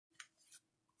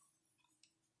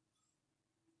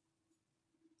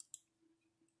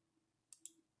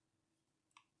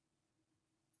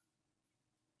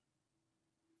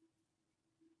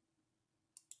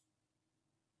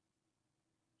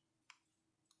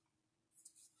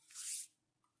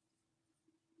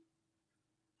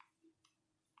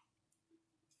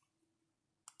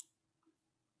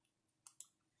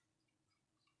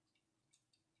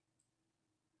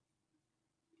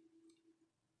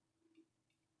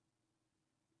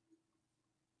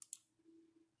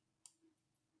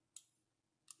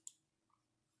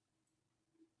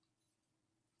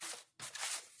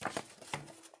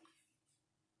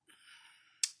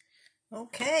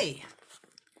Okay,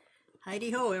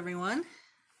 Heidi ho, everyone.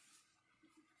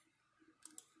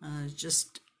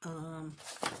 Just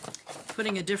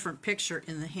putting a different picture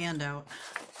in the handout,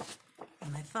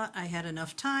 and I thought I had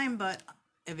enough time, but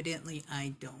evidently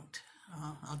I don't.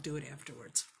 I'll do it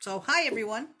afterwards. So, hi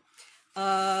everyone.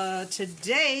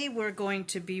 Today we're going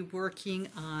to be working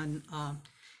on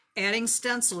adding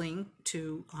stenciling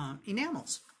to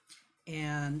enamels.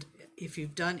 And if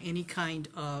you've done any kind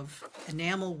of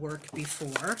enamel work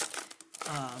before,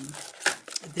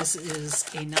 this is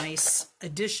a nice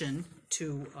addition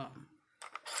to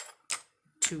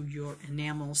your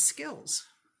enamel skills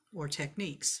or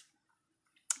techniques.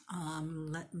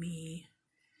 Let me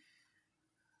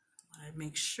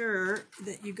make sure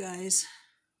that you guys,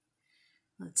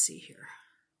 let's see here.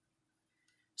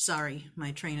 Sorry,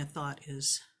 my train of thought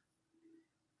is,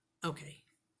 okay.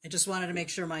 I just wanted to make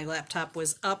sure my laptop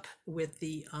was up with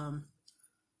the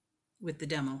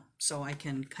demo, so I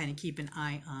can kind of keep an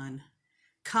eye on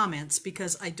comments,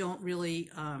 because I don't really,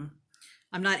 I'm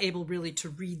not able really to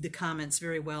read the comments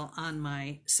very well on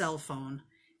my cell phone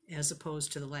as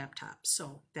opposed to the laptop.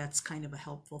 So that's kind of a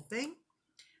helpful thing.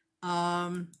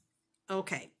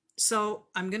 Okay, so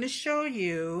I'm going to show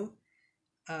you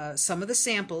some of the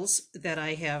samples that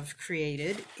I have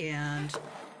created, and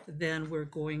then we're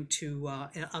going to,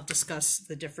 I'll discuss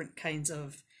the different kinds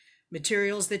of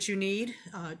materials that you need,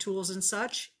 tools and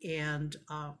such, and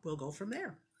we'll go from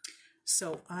there.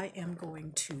 So I am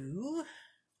going to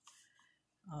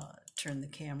turn the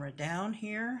camera down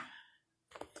here.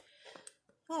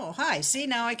 Oh, hi. See,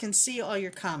 now I can see all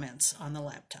your comments on the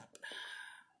laptop.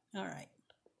 All right.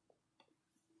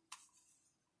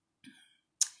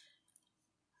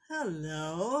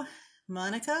 Hello,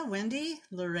 Monica, Wendy,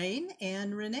 Lorraine,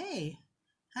 and Renee.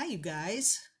 Hi, you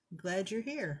guys. I'm glad you're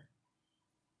here.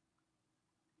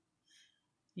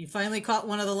 You finally caught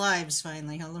one of the lives,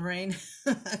 finally, huh, Lorraine?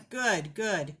 Good,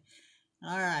 good.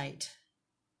 All right.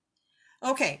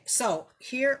 Okay, so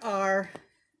here are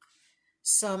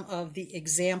some of the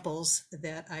examples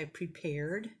that I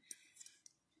prepared.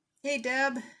 Hey,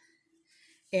 Deb.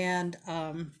 And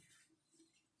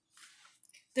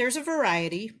there's a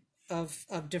variety of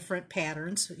different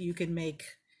patterns. You can make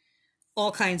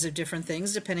all kinds of different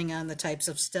things depending on the types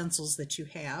of stencils that you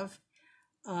have.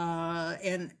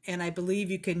 And I believe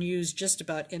you can use just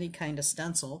about any kind of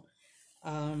stencil.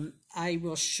 I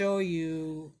will show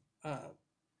you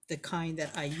the kind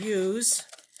that I use,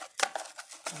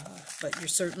 but you're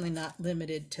certainly not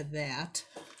limited to that,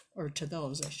 or to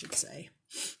those, I should say.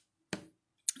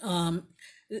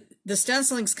 The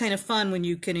stenciling is kind of fun when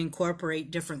you can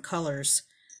incorporate different colors,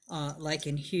 like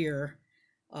in here.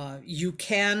 You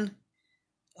can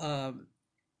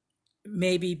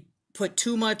maybe put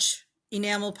too much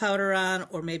enamel powder on,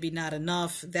 or maybe not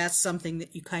enough. That's something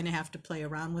that you kind of have to play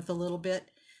around with a little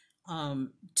bit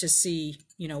to see,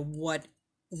 you know, what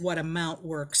amount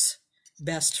works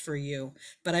best for you.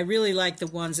 But I really like the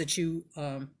ones that you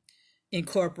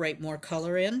incorporate more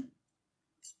color in.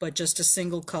 But just a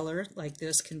single color like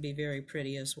this can be very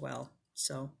pretty as well.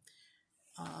 So,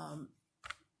 all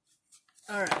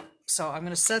right. So I'm going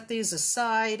to set these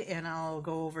aside, and I'll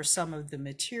go over some of the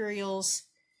materials.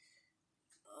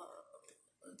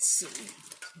 Let's see.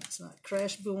 Let's not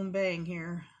crash, boom, bang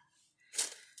here.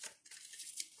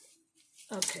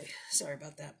 Okay. Sorry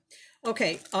about that.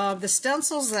 Okay. The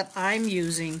stencils that I'm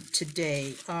using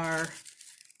today are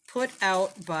put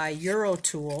out by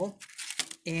Eurotool.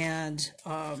 And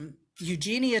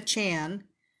Eugenia Chan,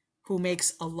 who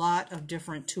makes a lot of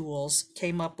different tools,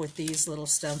 came up with these little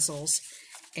stencils,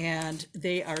 and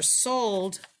they are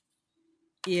sold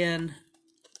in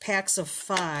packs of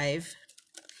 5,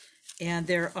 and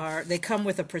they come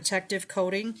with a protective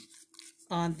coating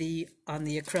on the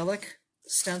acrylic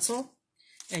stencil,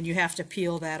 and you have to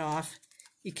peel that off.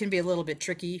 It can be a little bit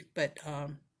tricky, but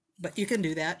you can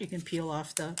do that. You can peel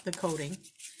off the coating.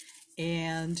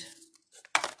 And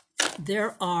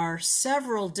there are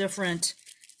several different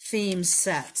theme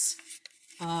sets.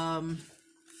 I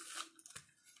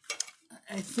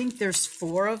think there's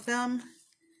 4 of them,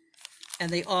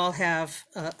 and they all have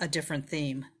a different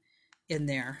theme in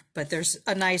there, but there's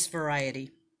a nice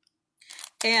variety.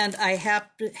 And I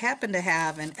happen to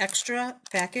have an extra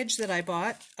package that I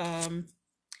bought,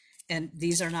 and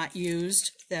these are not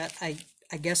used, that I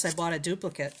guess I bought a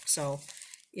duplicate. So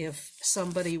if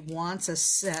somebody wants a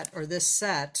set, or this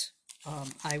set,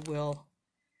 I will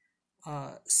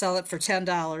sell it for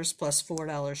 $10 plus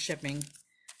 $4 shipping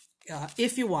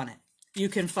if you want it. You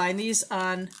can find these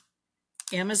on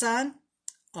Amazon.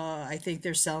 I think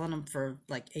they're selling them for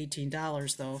like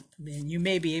 $18 though. I mean, you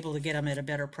may be able to get them at a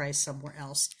better price somewhere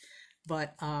else.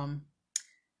 But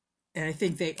and I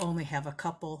think they only have a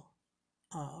couple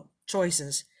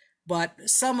choices. But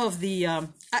some of the,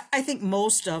 I think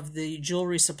most of the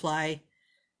jewelry supply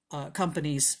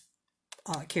companies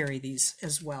carry these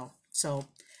as well. So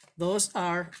those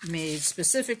are made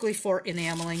specifically for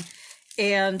enameling.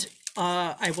 And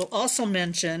I will also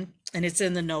mention, and it's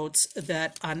in the notes,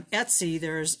 that on Etsy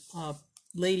there's a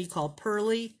lady called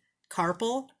Pearly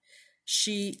Carpel.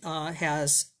 She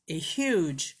has a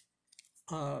huge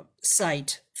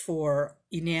site for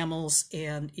enamels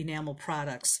and enamel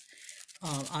products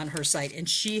on her site, and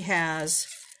she has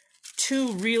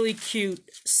two really cute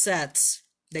sets.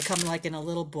 They come like in a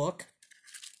little book,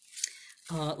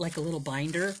 like a little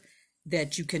binder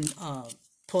that you can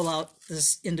pull out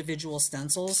this individual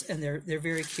stencils, and they're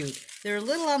very cute. They're a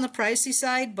little on the pricey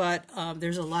side, but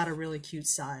there's a lot of really cute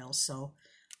styles. So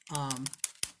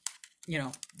you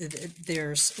know,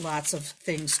 there's lots of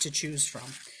things to choose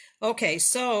from. Okay,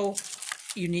 so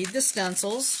you need the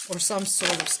stencils or some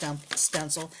sort of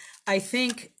stencil. I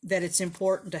think that it's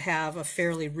important to have a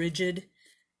fairly rigid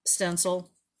stencil.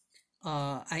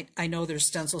 I know there's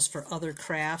stencils for other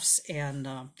crafts, and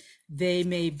they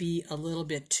may be a little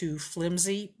bit too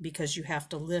flimsy because you have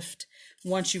to lift,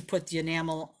 once you put the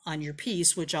enamel on your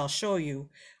piece, which I'll show you,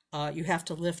 you have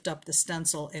to lift up the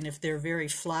stencil, and if they're very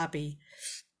floppy,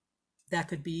 that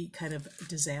could be kind of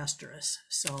disastrous.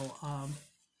 So,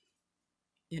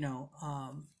 you know,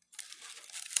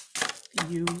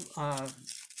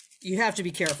 you have to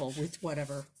be careful with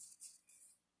whatever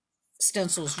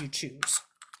stencils you choose.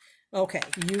 Okay,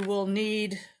 you will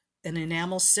need an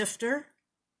enamel sifter.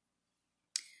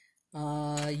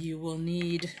 You will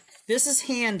need, this is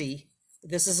handy,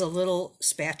 this is a little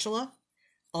spatula,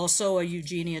 also a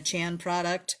Eugenia Chan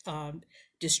product,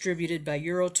 distributed by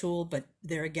Eurotool, but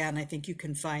there again, I think you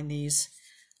can find these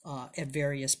at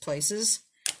various places.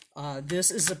 This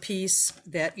is a piece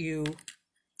that you'll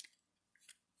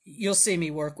see me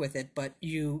work with it, but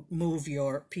you move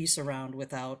your piece around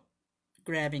without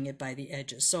grabbing it by the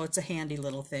edges. So it's a handy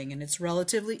little thing, and it's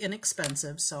relatively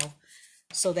inexpensive, so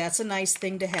that's a nice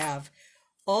thing to have.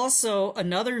 Also,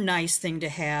 another nice thing to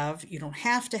have, you don't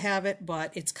have to have it,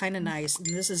 but it's kind of nice, and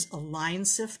this is a line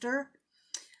sifter.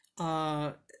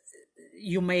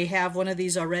 You may have one of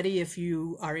these already if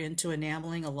you are into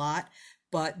enameling a lot,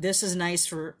 but this is nice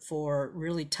for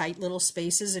really tight little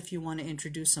spaces if you want to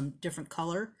introduce some different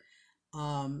color.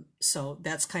 So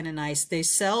that's kind of nice. They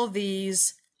sell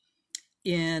these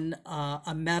in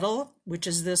a metal, which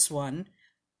is this one,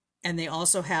 and they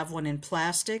also have one in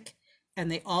plastic,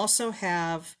 and they also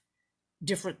have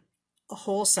different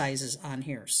hole sizes on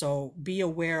here. So be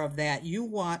aware of that. You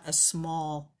want a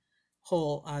small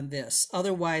hole on this,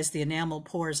 otherwise the enamel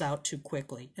pours out too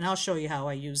quickly, and I'll show you how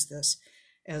I use this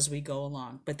as we go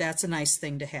along, but that's a nice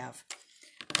thing to have.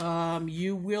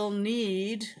 You will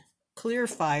need clear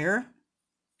fire.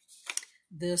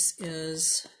 This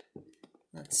is,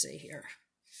 let's see here,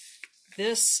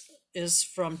 this is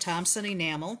from Thompson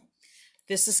Enamel.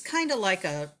 This is kind of like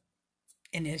an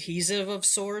adhesive of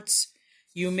sorts.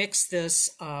 You mix this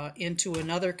into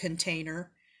another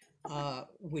container,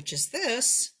 which is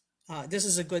this. This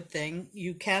is a good thing.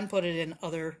 You can put it in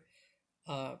other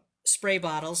spray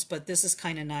bottles, but this is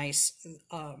kind of nice.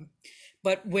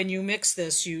 But when you mix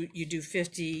this, you do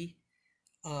 50%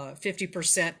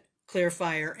 clear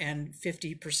fire and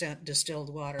 50%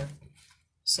 distilled water.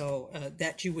 So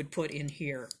that you would put in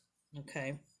here.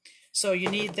 Okay. So you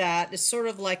need that. It's sort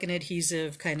of like an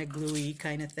adhesive, kind of gluey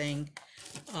kind of thing.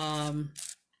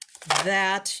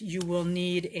 That you will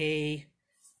need a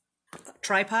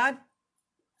tripod.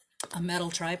 A metal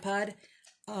tripod.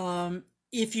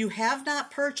 If you have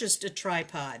not purchased a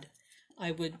tripod,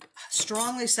 I would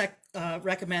strongly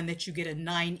recommend that you get a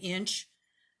 9-inch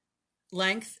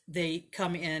length. They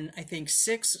come in, I think,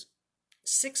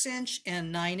 6-inch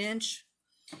and 9-inch.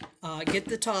 Get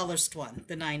the tallest one,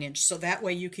 the 9-inch, so that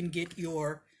way you can get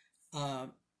your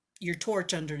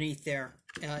torch underneath there,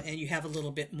 and you have a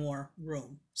little bit more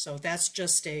room. So that's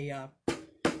just a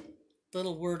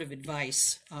little word of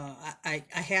advice. I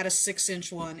had a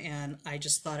 6-inch one, and I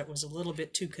just thought it was a little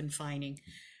bit too confining.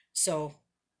 So,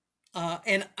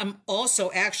 and I'm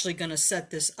also actually going to set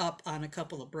this up on a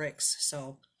couple of bricks.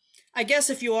 So I guess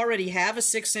if you already have a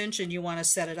 6-inch and you want to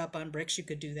set it up on bricks, you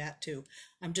could do that too.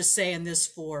 I'm just saying this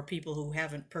for people who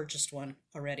haven't purchased one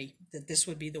already, that this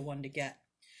would be the one to get.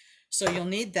 So you'll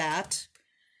need that.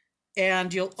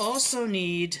 And you'll also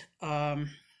need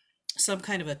some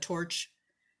kind of a torch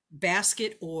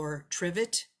basket or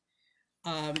trivet.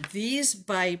 These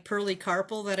by Pearly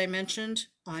Carpel that I mentioned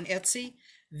on Etsy,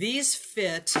 these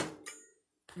fit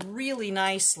really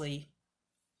nicely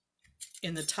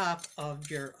in the top of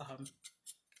your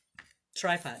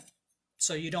tripod.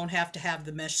 So you don't have to have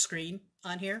the mesh screen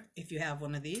on here. If you have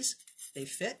one of these, they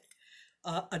fit.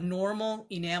 A normal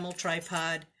enamel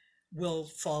tripod will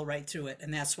fall right through it,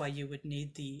 and that's why you would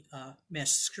need the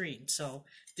mesh screen. So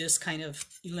this kind of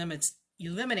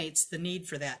eliminates the need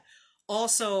for that.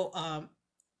 Also,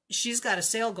 she's got a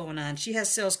sale going on. She has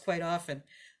sales quite often,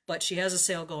 but she has a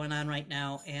sale going on right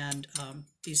now, and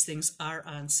these things are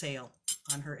on sale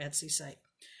on her Etsy site.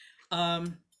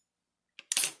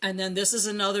 And then this is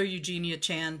another Eugenia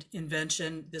Chan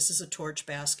invention. This is a torch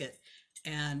basket,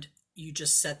 and you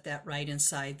just set that right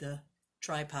inside the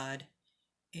tripod,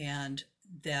 and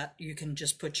that you can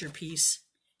just put your piece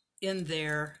in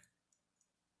there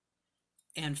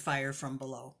and fire from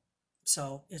below.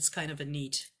 So it's kind of a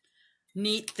neat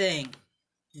thing.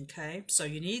 Okay, so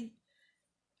you need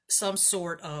some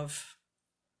sort of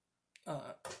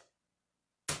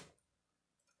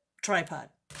tripod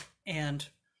and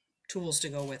tools to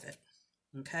go with it.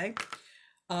 Okay,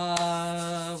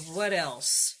 what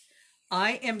else?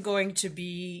 I am going to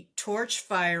be torch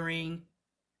firing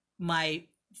my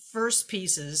first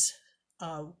pieces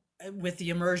with the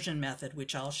immersion method,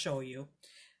 which I'll show you,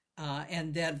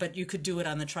 and then, but you could do it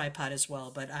on the tripod as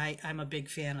well. But I'm a big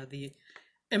fan of the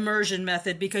immersion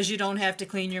method because you don't have to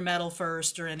clean your metal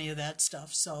first or any of that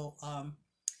stuff. So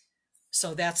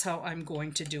so that's how I'm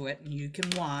going to do it, and you can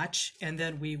watch, and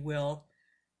then we will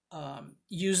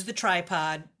use the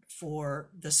tripod for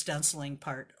the stenciling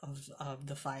part of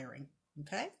the firing.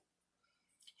 Okay.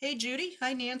 Hey Judy,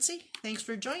 hi Nancy, thanks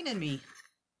for joining me.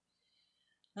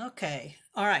 Okay,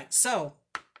 all right, so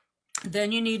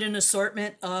then you need an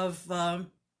assortment of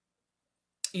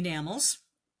enamels,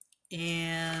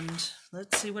 and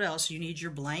let's see what else. You need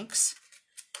your blanks.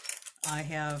 I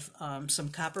have some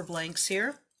copper blanks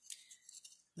here,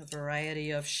 a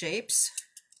variety of shapes.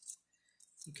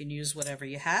 You can use whatever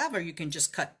you have, or you can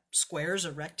just cut squares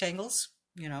or rectangles,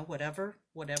 you know, whatever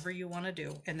you want to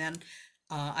do. And then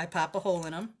I pop a hole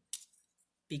in them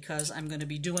because I'm going to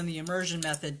be doing the immersion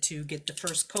method to get the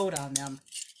first coat on them,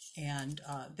 and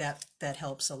that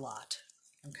helps a lot.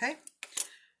 Okay,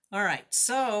 all right,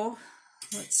 so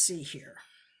let's see here.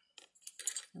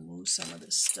 I'll move some of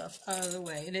this stuff out of the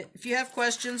way, and if you have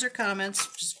questions or comments,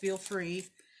 just feel free,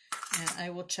 and I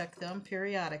will check them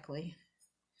periodically.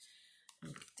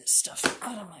 Get this stuff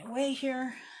out of my way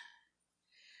here.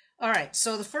 All right,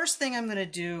 so the first thing I'm going to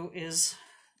do is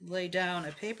lay down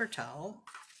a paper towel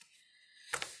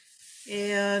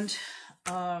and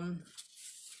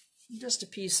just a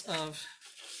piece of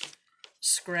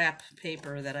scrap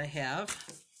paper that I have,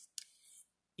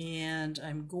 and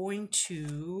I'm going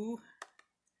to,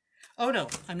 oh no,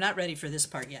 I'm not ready for this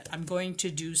part yet. I'm going to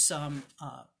do some,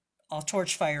 I'll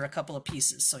torch fire a couple of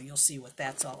pieces, so you'll see what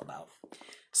that's all about.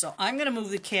 So I'm going to move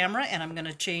the camera, and I'm going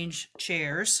to change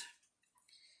chairs,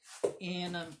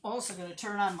 and I'm also going to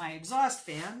turn on my exhaust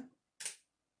fan.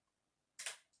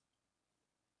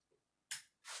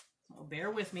 So bear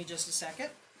with me just a second.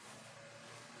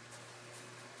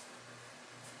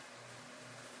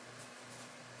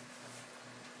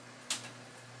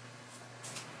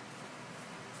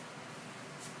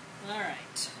 All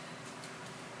right,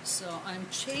 so I'm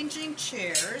changing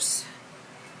chairs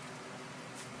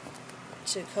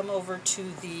to come over to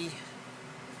the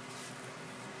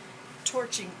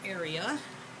torching area,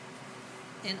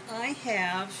 and I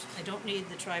don't need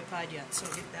the tripod yet, so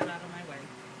I'll get that out of my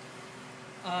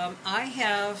way. I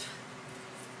have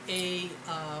a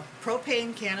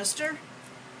propane canister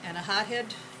and a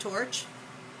hothead torch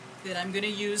that I'm going to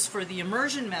use for the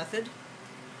immersion method.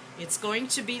 It's going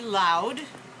to be loud.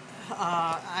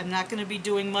 I'm not going to be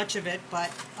doing much of it,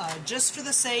 but just for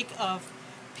the sake of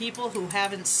people who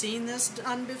haven't seen this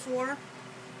done before,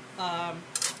 I'll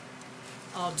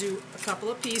do a couple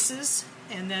of pieces,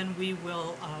 and then we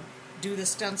will do the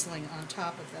stenciling on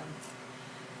top of them.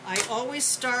 I always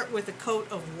start with a coat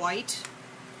of white,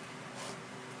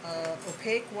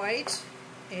 opaque white,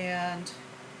 and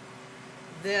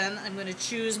then I'm going to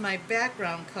choose my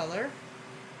background color.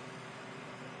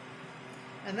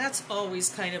 And that's always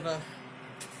kind of a,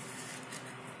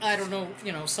 I don't know,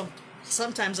 you know,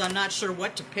 sometimes I'm not sure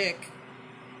what to pick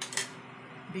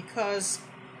because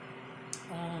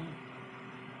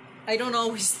I don't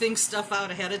always think stuff out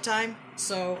ahead of time,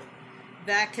 so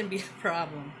that can be a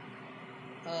problem.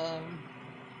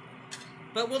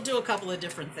 But we'll do a couple of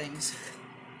different things.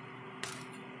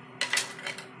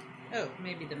 Oh,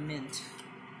 maybe the mint.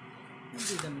 We'll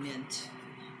do the mint.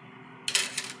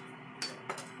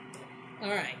 All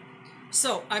right,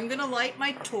 so I'm going to light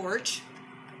my torch,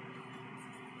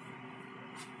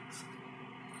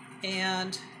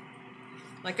 and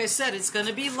Like I said, it's going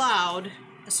to be loud,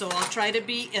 so I'll try to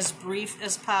be as brief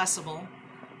as possible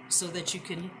so that you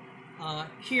can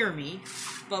hear me.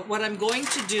 But what I'm going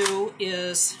to do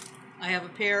is, I have a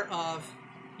pair of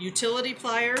utility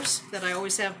pliers that I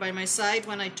always have by my side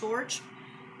when I torch.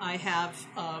 I have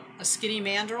a skinny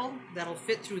mandrel that'll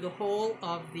fit through the hole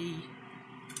of the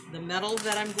metal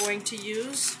that I'm going to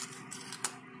use.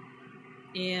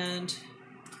 And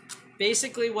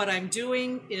basically what I'm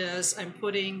doing is I'm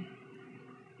putting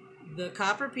the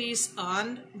copper piece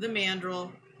on the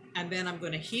mandrel, and then I'm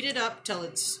going to heat it up till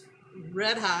it's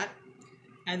red hot,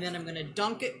 and then I'm going to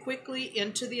dunk it quickly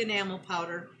into the enamel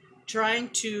powder, trying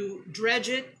to dredge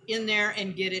it in there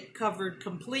and get it covered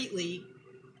completely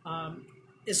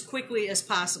as quickly as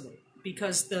possible,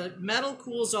 because the metal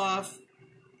cools off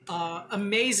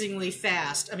amazingly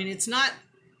fast. I mean, it's not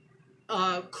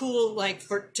cool like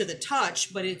to the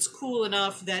touch, but it's cool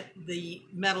enough that the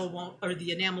metal won't, or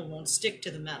the enamel won't stick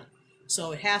to the metal.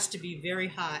 So it has to be very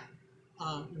hot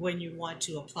when you want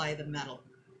to apply the metal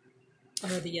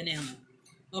or the enamel.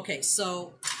 Okay,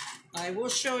 so I will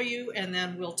show you and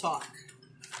then we'll talk.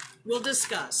 We'll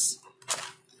discuss.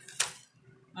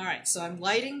 All right, so I'm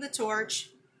lighting the torch.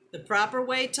 The proper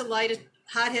way to light a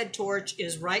hothead torch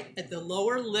is right at the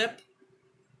lower lip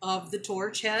of the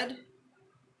torch head.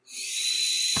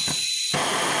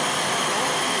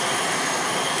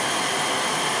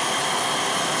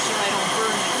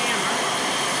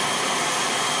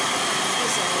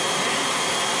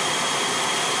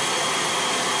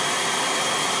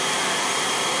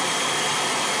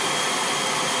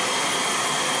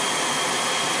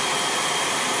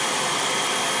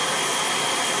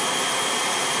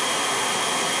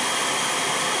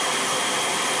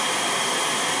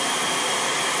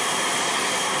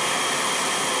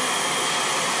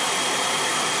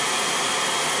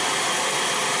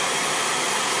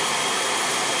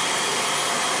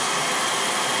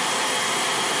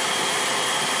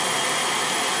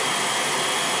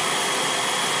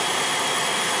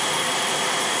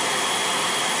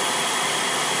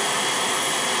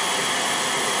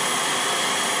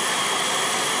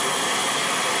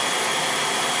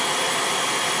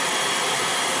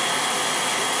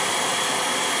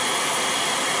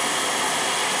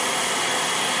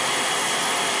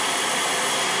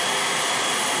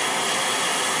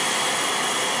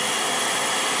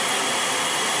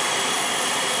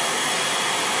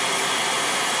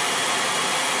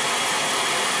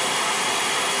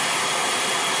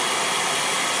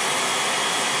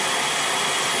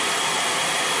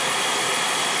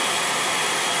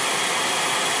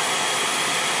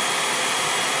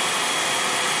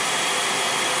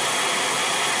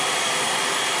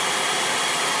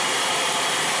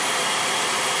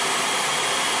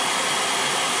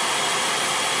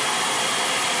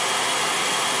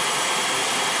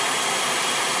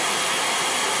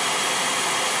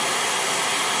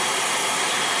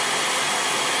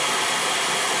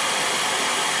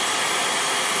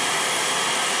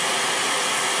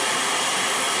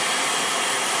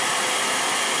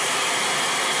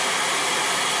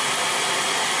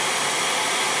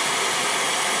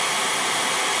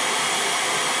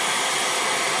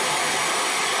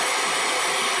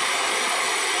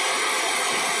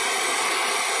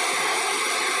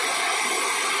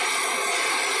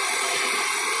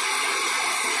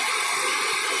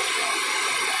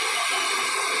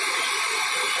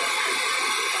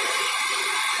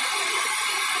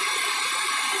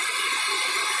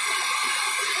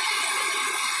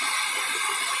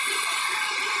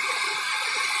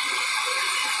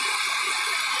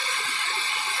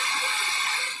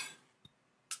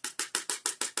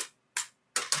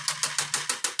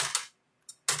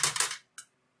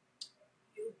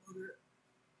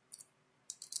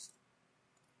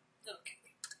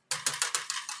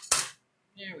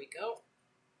 There we go.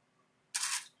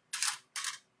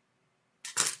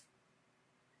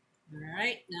 All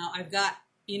right, now I've got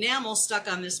enamel stuck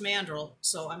on this mandrel,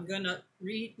 so I'm going to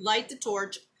relight the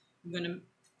torch. I'm going to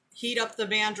heat up the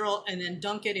mandrel and then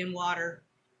dunk it in water,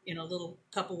 in a little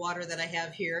cup of water that I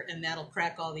have here, and that'll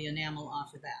crack all the enamel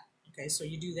off of that. Okay, so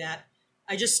you do that.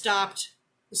 I just stopped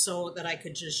so that I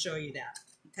could just show you that.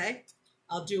 Okay,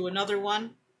 I'll do another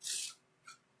one,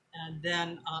 and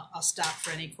then I'll stop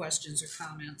for any questions or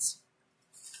comments.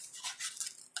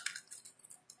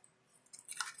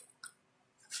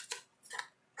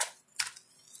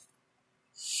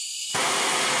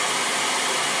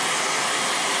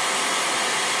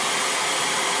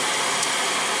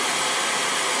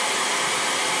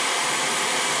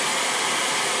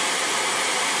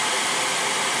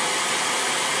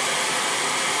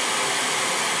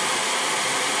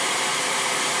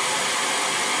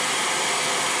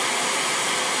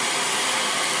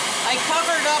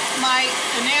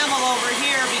 enamel over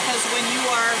here, because when you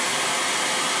are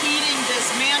heating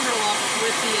this mandrel up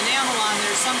with the enamel on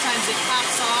there, sometimes it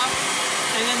pops off,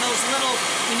 and then those little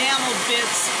enamel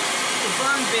bits, the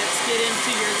burn bits, get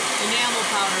into your enamel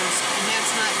powders, and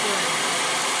that's not good.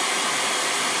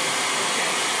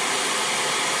 Okay.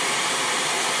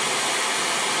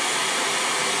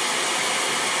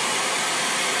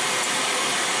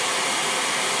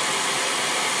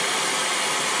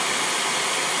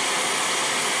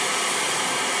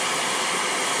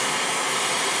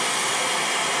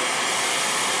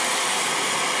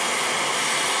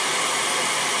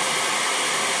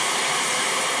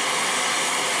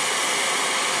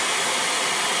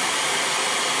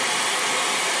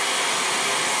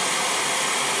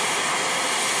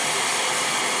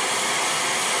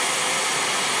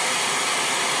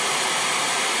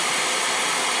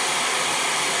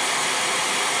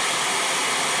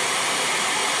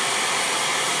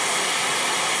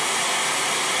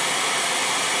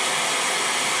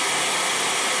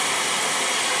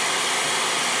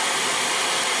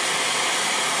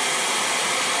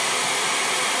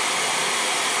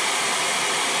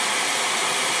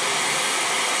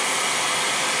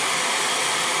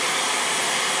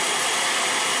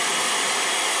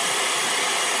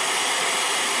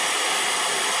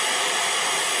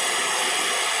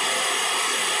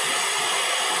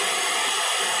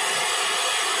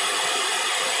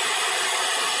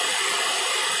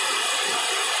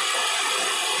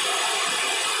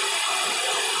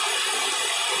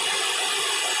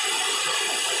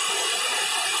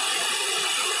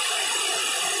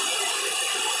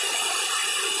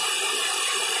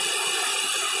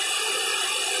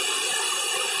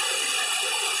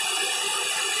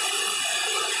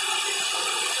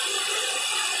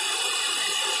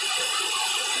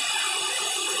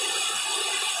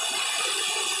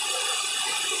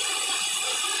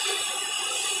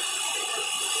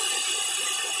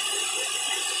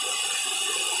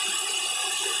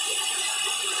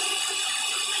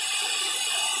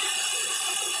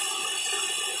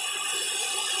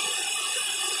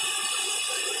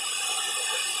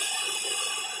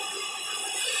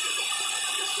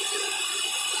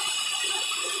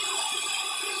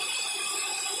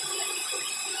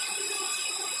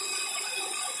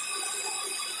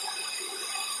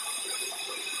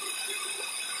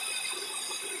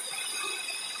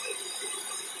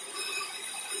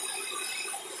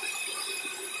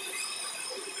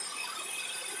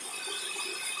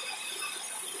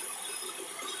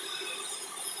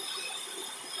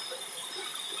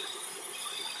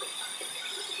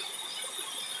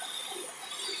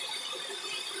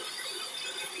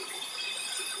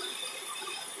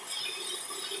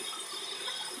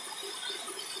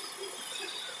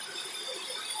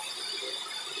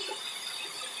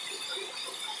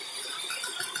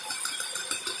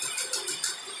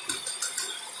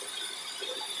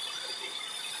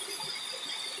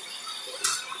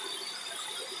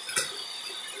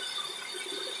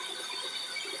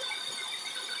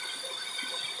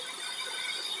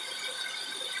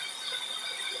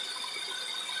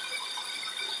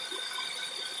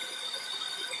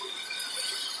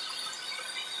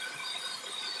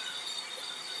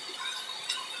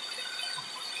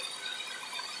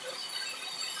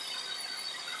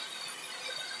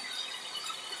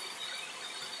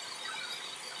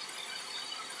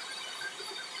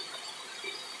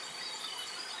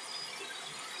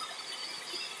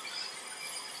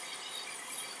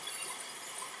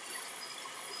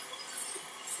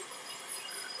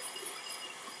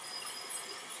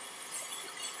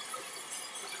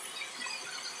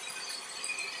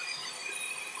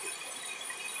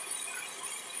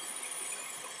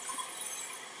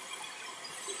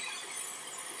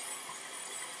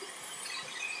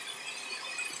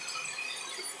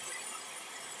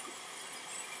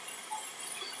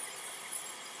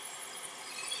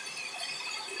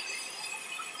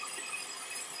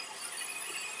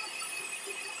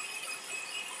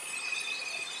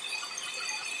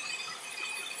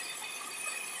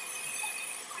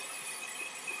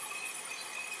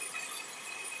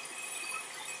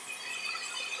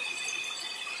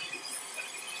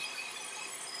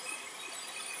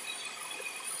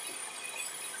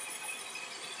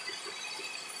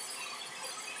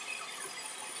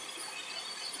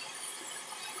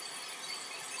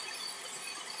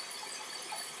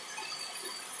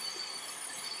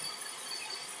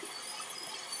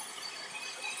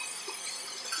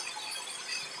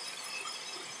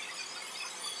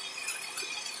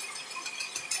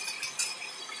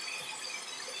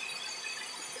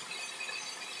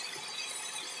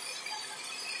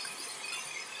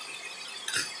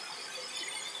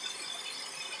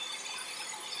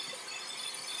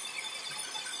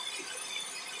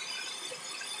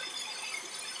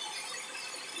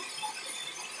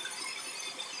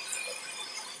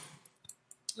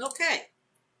 Okay,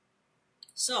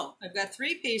 so I've got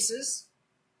 3 pieces,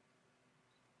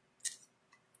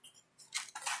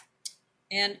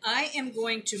 and I am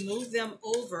going to move them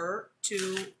over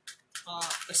to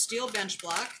a steel bench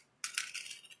block.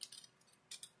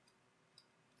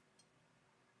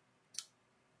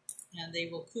 And they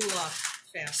will cool off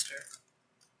faster.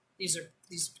 These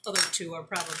other 2 are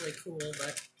probably cool,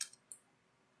 but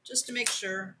just to make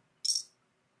sure.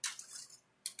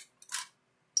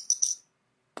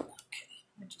 Okay,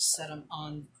 I just set them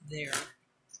on there.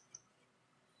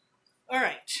 All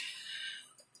right.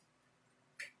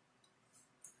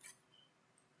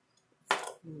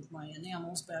 Move my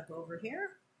enamels back over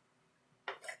here.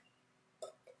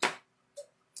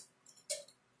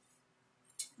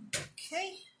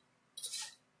 Okay.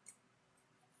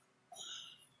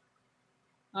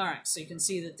 All right, so you can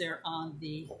see that they're on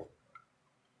the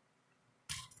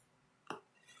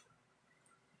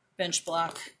bench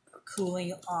block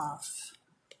cooling off.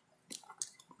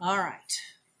 All right.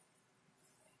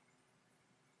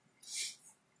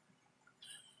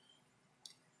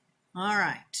 All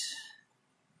right.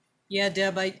 Yeah,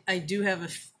 Deb, I do have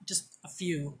just a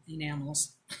few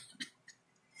enamels.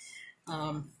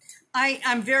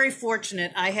 I'm very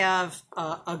fortunate. I have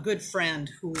a good friend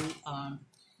who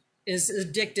is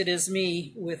addicted as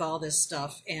me with all this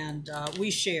stuff, and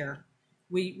we share.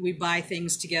 We buy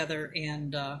things together,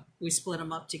 and we split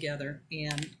them up together,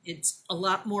 and it's a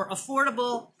lot more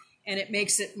affordable, and it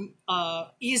makes it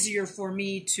easier for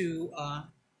me to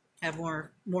have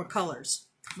more colors,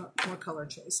 more color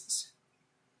choices.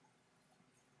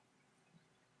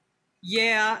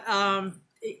 Yeah,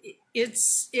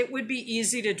 it would be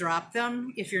easy to drop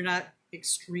them if you're not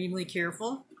extremely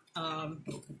careful.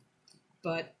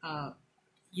 But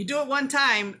you do it one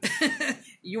time,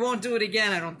 you won't do it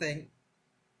again, I don't think.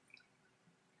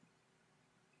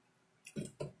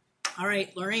 All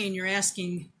right, Lorraine, you're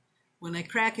asking, when I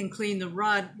crack and clean the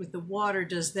rod with the water,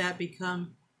 does that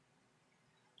become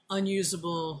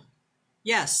unusable?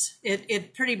 Yes,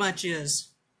 it pretty much is.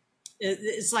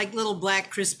 It's like little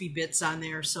black crispy bits on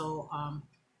there, so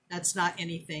that's not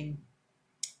anything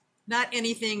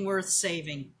worth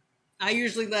saving. I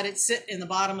usually let it sit in the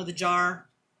bottom of the jar,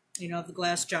 you know, the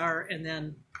glass jar, and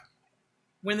then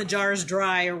when the jar is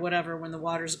dry or whatever, when the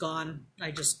water's gone,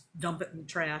 I just dump it in the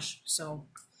trash. So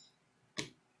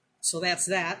that's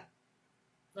that.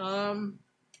 All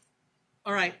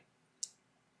right.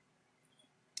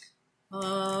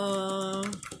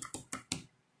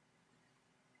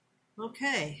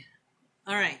 Okay.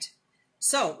 All right.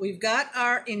 So we've got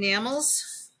our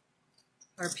enamels,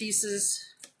 our pieces.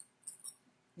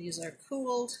 These are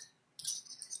cooled.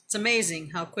 It's amazing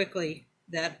how quickly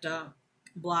that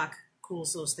block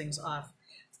cools those things off.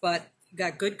 But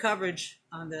got good coverage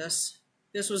on this.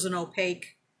 This was an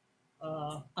opaque,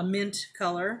 a mint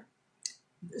color.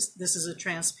 This is a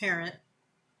transparent.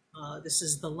 This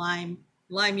is the lime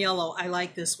yellow. I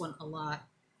like this one a lot.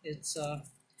 It's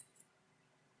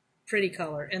pretty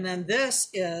color. And then this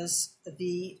is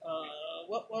the,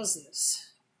 what was this?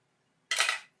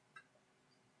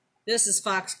 This is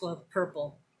foxglove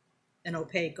purple and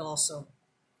opaque also.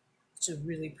 It's a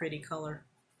really pretty color.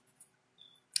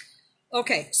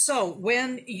 Okay, so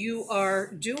when you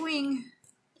are doing,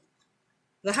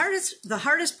 the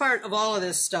hardest part of all of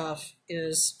this stuff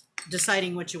is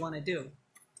deciding what you want to do.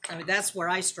 I mean, that's where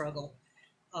I struggle.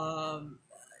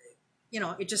 You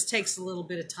know, it just takes a little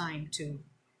bit of time to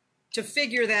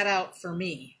figure that out for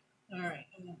me. All right,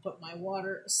 I'm going to put my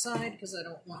water aside because I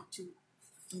don't want to,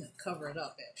 I'm going to cover it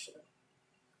up actually.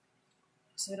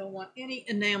 So I don't want any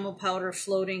enamel powder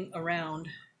floating around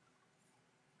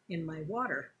in my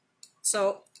water.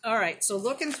 So, all right, so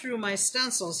looking through my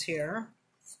stencils here,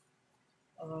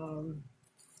 I'm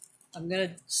going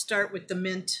to start with the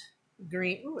mint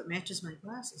green. Ooh, it matches my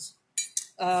glasses.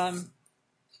 The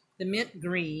mint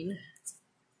green.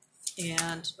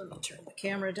 And let me turn the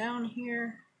camera down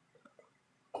here.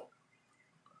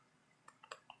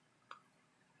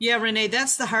 Yeah, Renee,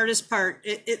 that's the hardest part,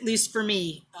 at least for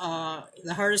me.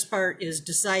 The hardest part is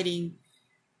deciding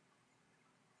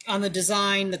on the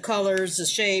design, the colors, the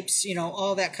shapes, you know,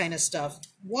 all that kind of stuff.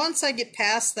 Once I get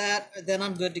past that, then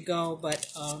I'm good to go.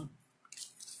 But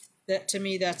that, to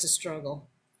me, that's a struggle.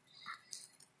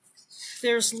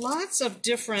 There's lots of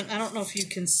different, I don't know if you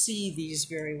can see these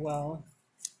very well.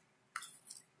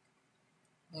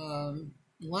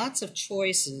 Lots of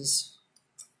choices.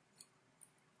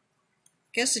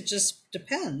 Guess it just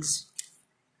depends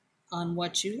on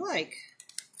what you like.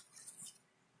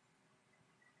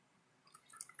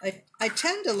 I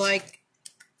tend to like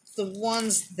the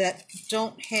ones that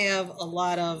don't have a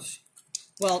lot of,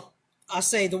 well, I'll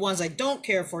say the ones I don't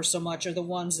care for so much are the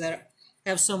ones that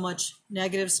have so much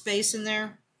negative space in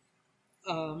there.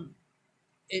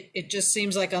 It just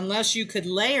seems like unless you could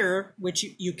layer, which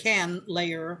you can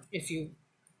layer if you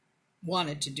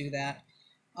wanted to do that,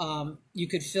 you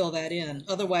could fill that in.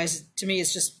 Otherwise, to me,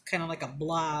 it's just kind of like a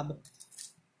blob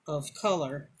of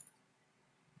color.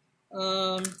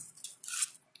 I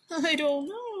don't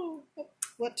know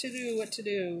what to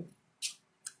do.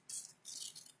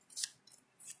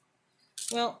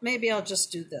 Well, maybe I'll just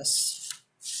do this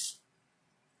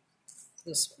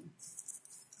one.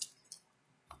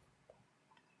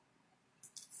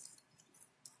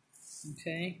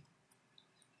 Okay,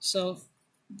 so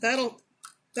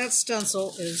that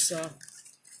stencil is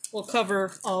will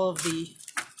cover all of the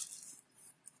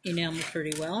enamel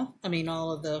pretty well. I mean,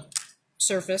 all of the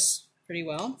surface pretty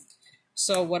well.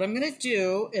 So what I'm going to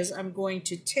do is I'm going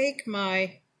to take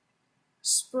my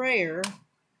sprayer,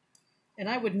 and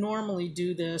I would normally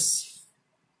do this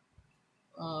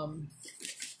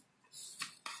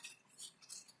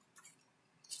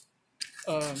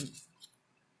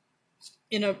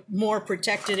in a more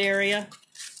protected area.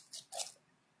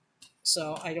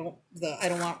 So I don't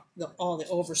want all the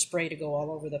overspray to go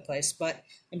all over the place. But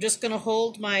I'm just going to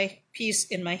hold my piece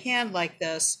in my hand like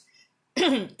this.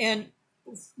 And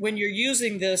when you're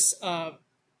using this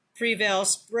Prevail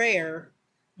sprayer,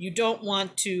 you don't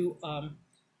want to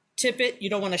tip it. You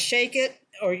don't want to shake it,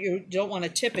 or you don't want to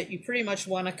tip it. You pretty much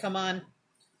want to come on,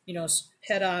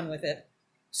 head on with it.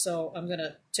 So I'm going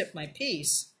to tip my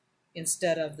piece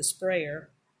instead of the sprayer.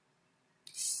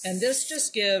 And this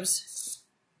just gives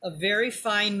a very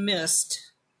fine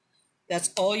mist.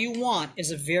 That's all you want,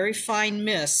 is a very fine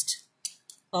mist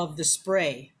of the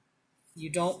spray. You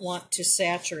don't want to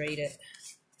saturate it.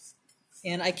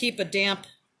 And I keep a damp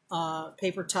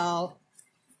paper towel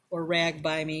or rag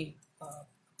by me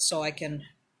so I can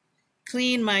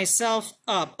clean myself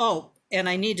up. Oh, and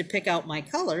I need to pick out my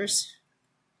colors,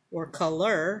 or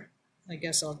color. I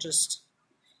guess I'll just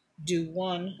do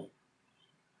one.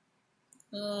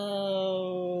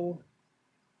 Oh,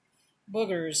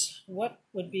 boogers. What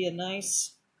would be a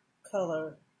nice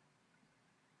color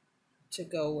to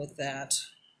go with that?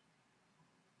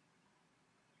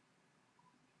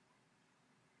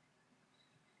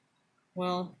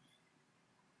 Well,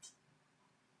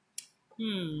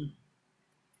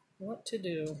 what to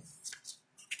do?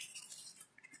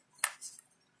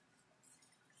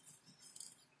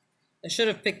 I should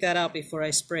have picked that out before I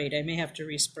sprayed. I may have to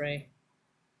respray.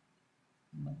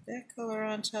 Like that color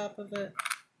on top of it.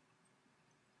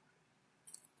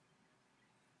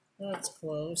 That's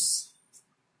close.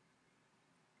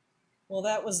 Well,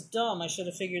 that was dumb. I should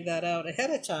have figured that out ahead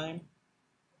of time.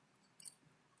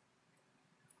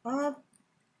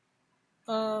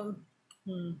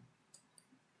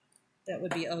 That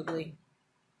would be ugly.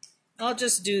 I'll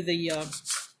just do the, I'm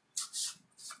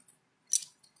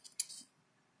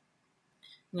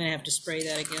going to have to spray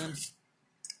that again.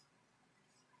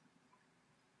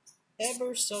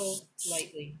 Ever so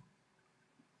lightly.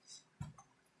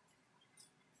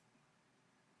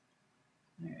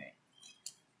 All right.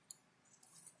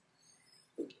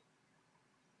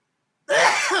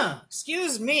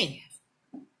 Excuse me.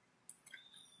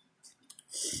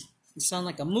 I sound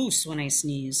like a moose when I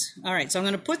sneeze. All right, so I'm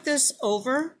going to put this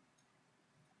over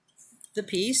the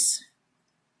piece.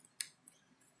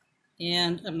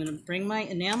 And I'm going to bring my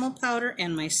enamel powder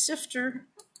and my sifter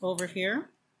over here.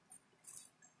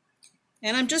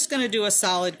 And I'm just going to do a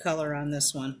solid color on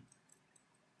this one.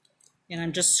 And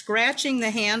I'm just scratching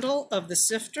the handle of the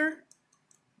sifter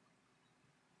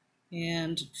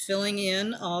and filling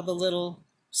in all the little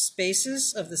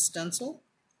spaces of the stencil.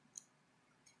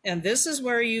 And this is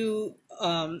where you're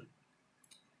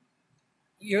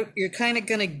kind of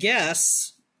going to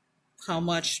guess how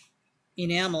much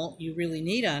enamel you really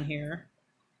need on here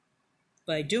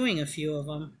by doing a few of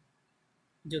them.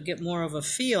 You'll get more of a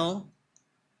feel,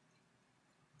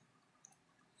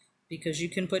 because you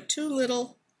can put too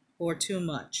little or too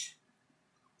much.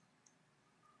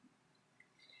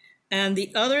 And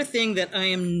the other thing that I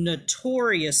am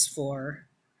notorious for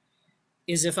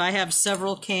is if I have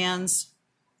several cans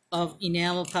of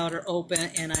enamel powder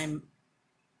open and I'm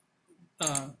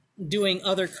doing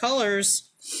other colors,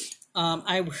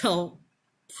 I will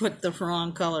put the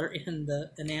wrong color in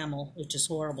the enamel, which is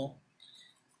horrible.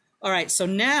 All right, so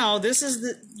now this is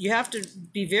you have to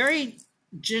be very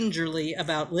gingerly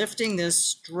about lifting this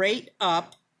straight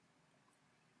up,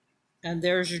 and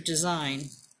there's your design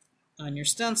on your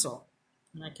stencil.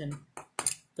 And I can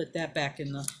put that back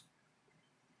in the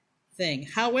thing.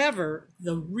 However,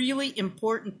 the really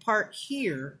important part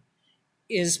here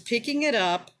is picking it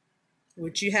up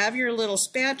which you have your little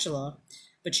spatula,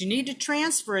 but you need to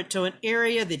transfer it to an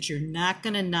area that you're not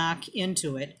going to knock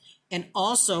into it. And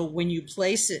also when you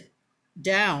place it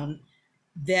down,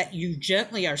 that you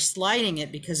gently are sliding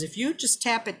it, because if you just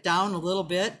tap it down a little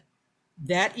bit,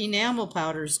 that enamel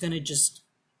powder is going to just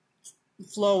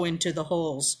flow into the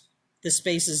holes, the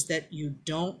spaces that you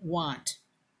don't want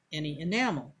any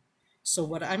enamel. So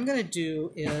what I'm going to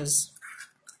do is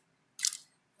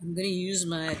I'm going to use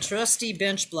my trusty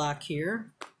bench block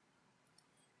here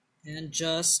and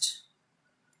just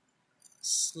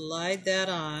slide that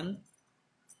on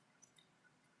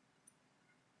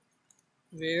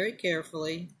very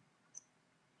carefully,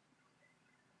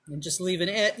 and just leave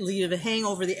it hang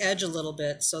over the edge a little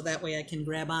bit so that way I can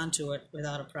grab onto it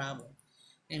without a problem.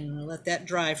 And I'm going to let that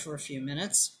dry for a few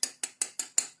minutes.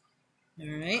 All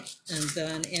right, and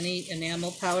then any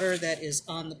enamel powder that is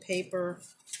on the paper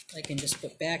I can just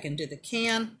put back into the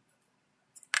can,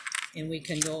 and we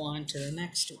can go on to the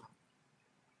next one.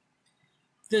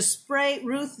 The spray,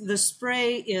 Ruth, the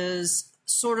spray is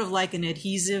sort of like an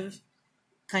adhesive,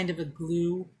 kind of a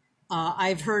glue.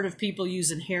 I've heard of people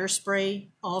using hairspray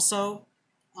also.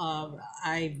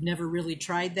 I've never really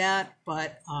tried that,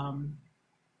 but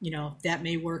you know, that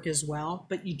may work as well.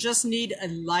 But you just need a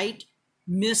light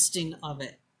misting of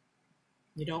it.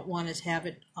 You don't want to have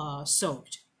it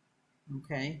soaked.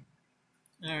 Okay.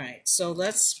 All right. So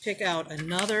let's pick out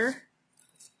another.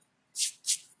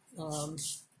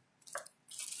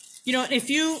 You know, if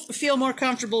you feel more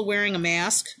comfortable wearing a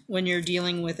mask when you're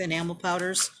dealing with enamel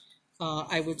powders,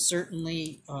 I would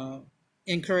certainly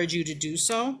encourage you to do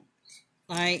so.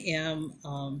 I am,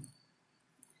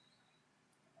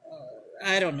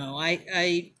 I don't know.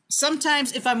 I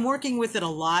sometimes if I'm working with it a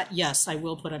lot, yes, I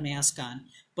will put a mask on.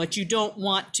 But you don't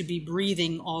want to be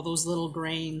breathing all those little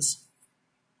grains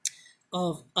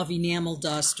of enamel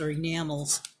dust or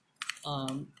enamels.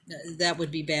 That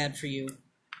would be bad for you.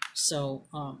 So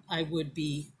I would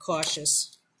be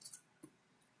cautious.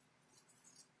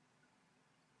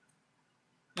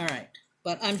 All right,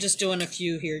 but I'm just doing a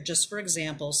few here just for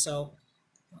example, so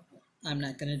I'm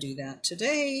not going to do that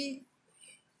today.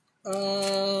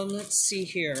 Let's see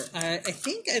here. I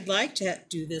think I'd like to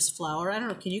do this flower. I don't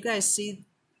know, can you guys see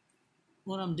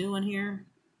what I'm doing here?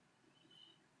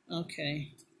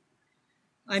 Okay.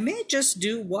 I may just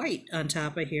do white on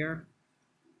top of here.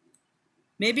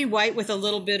 Maybe white with a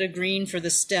little bit of green for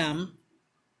the stem.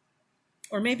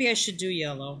 Or maybe I should do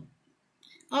yellow.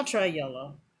 I'll try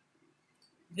yellow.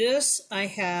 This I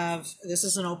have, this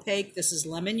is an opaque, this is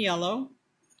lemon yellow.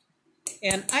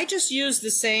 And I just use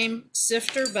the same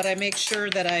sifter, but I make sure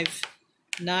that I've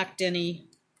knocked any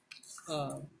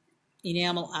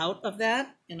enamel out of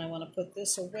that. And I want to put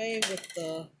this away with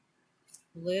the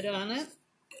lid on it,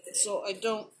 so I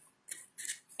don't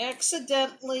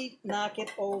accidentally knock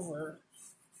it over.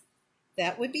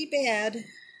 That would be bad.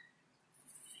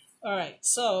 All right,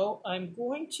 so I'm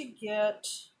going to get,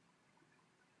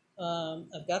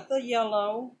 I've got the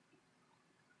yellow,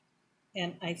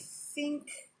 and I think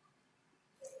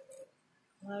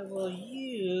I will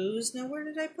use, now where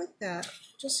did I put that?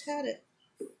 Just had it.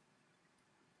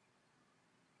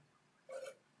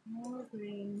 More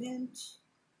green mint.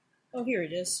 Oh, here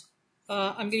it is.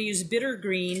 I'm going to use bitter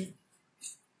green.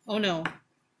 Oh, no.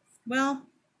 Well,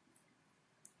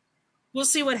 we'll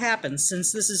see what happens.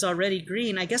 Since this is already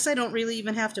green, I guess I don't really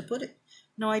even have to put it.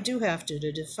 No, I do have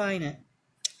to define it.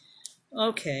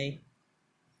 Okay.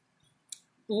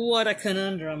 What a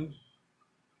conundrum.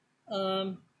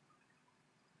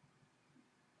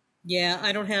 Yeah,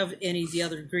 I don't have any of the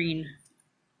other green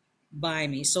by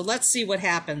me. So let's see what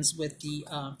happens with the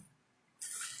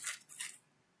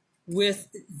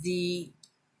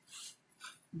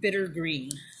bitter green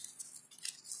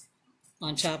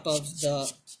on top of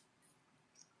the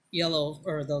yellow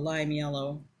or the lime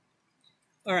yellow.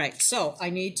 All right, so I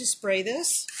need to spray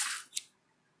this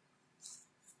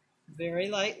very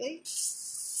lightly.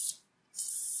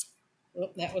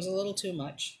 Oh, that was a little too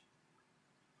much.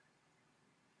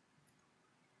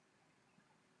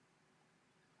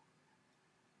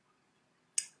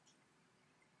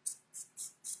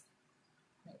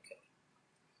 Okay.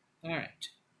 All right.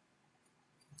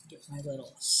 Get my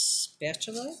little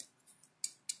spatula.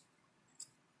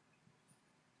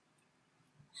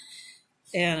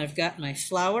 And I've got my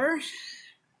flower.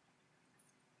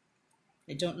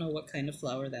 I don't know what kind of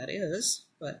flower that is,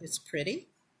 but it's pretty.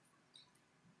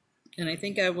 And I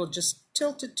think I will just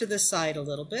tilt it to the side a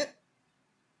little bit.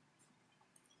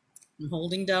 I'm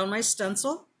holding down my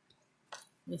stencil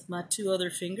with my two other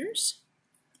fingers.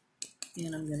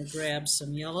 And I'm going to grab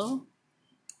some yellow.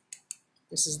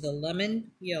 This is the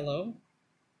lemon yellow.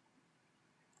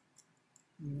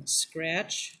 And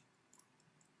scratch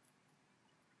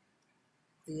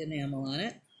the enamel on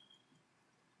it.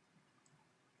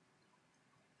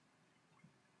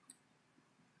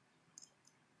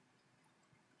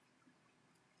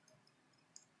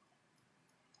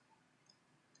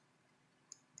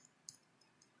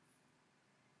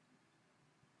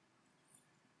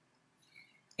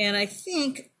 And I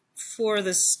think for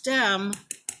the stem,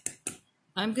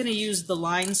 I'm going to use the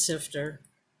line sifter.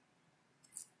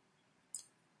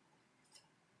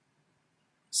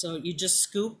 So you just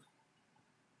scoop.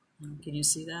 Can you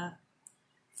see that?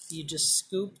 You just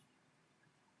scoop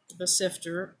the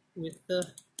sifter with the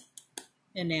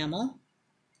enamel,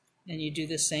 and you do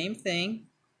the same thing,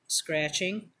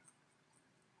 scratching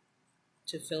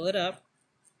to fill it up.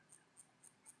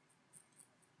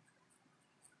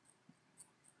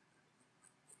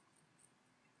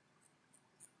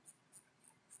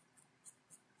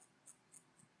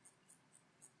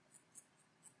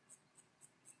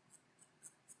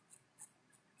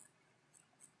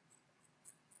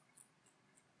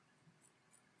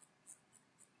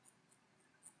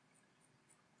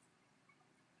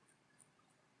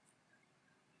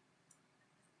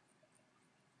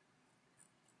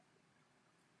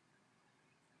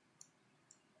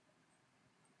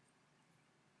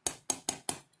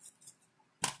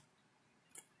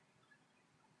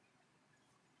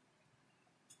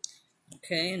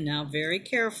 Okay, and now very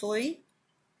carefully,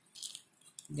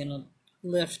 I'm going to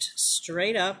lift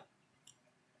straight up.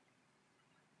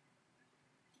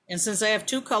 And since I have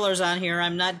two colors on here,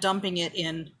 I'm not dumping it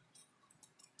in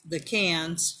the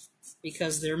cans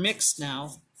because they're mixed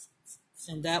now.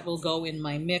 And that will go in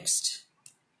my mixed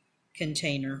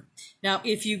container. Now,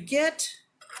 if you get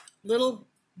little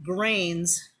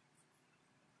grains,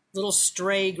 little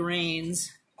stray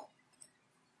grains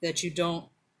that you don't,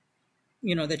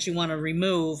 that you want to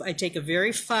remove, I take a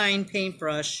very fine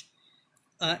paintbrush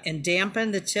and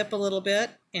dampen the tip a little bit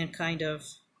and kind of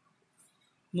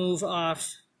move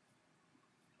off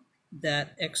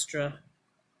that extra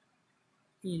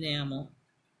enamel.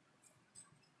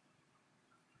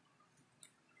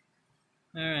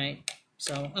 All right,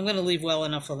 so I'm going to leave well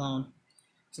enough alone.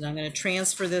 So now I'm going to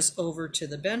transfer this over to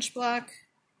the bench block.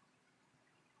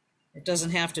 It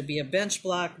doesn't have to be a bench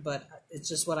block, but it's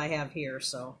just what I have here,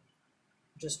 so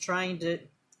I'm just trying to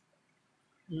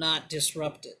not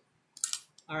disrupt it.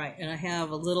 All right, and I have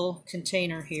a little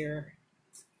container here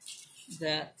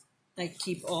that I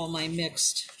keep all my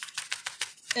mixed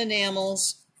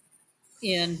enamels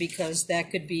in because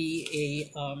that could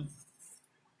be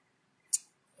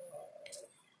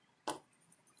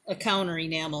a counter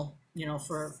enamel,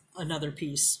 for another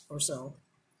piece or so.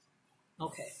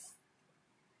 Okay.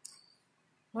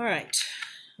 All right,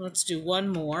 let's do one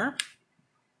more.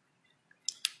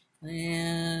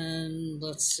 And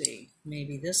let's see,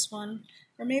 maybe this one,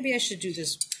 or maybe I should do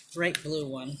this bright blue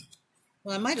one.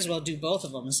 Well, I might as well do both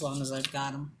of them as long as I've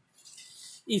got them,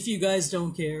 if you guys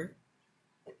don't care.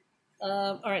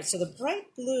 All right, so the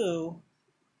bright blue,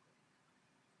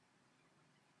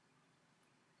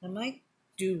 I might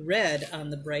do red on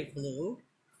the bright blue.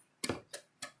 And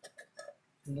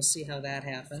we'll see how that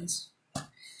happens.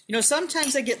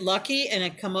 Sometimes I get lucky and I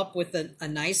come up with a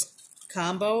nice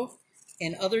combo,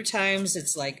 and other times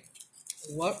it's like,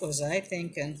 what was I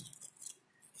thinking?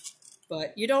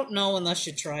 But you don't know unless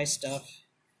you try stuff.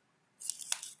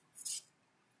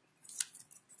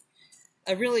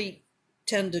 I really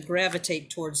tend to gravitate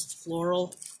towards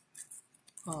floral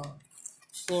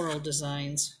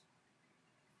designs.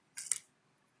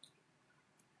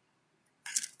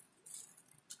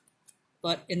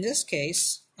 But in this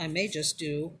case, I may just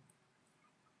do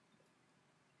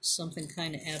something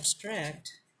kind of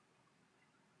abstract.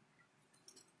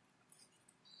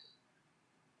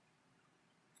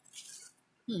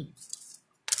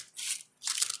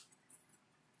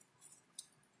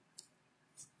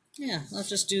 Yeah, let's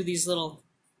just do these little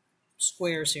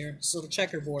squares here, this little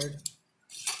checkerboard.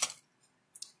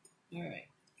 All right,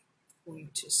 going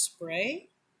to spray.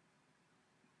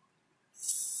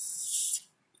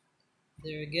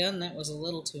 There again, that was a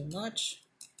little too much.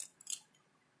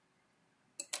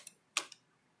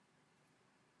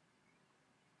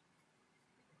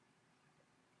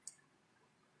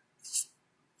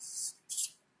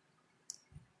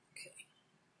 Okay.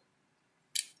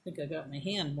 I think I got my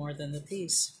hand more than the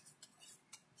piece.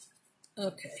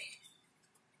 Okay.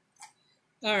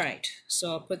 All right,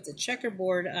 so I'll put the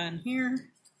checkerboard on here.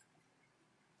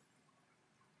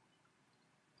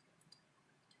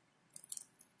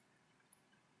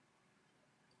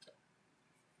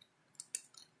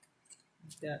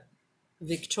 I've got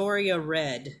Victoria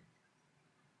Red.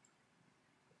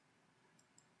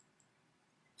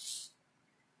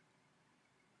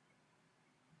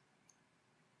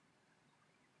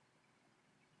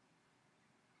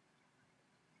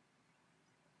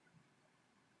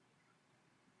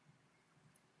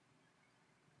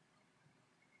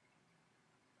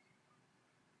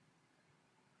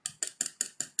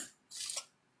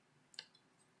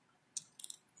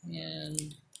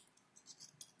 and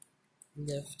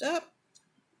lift up.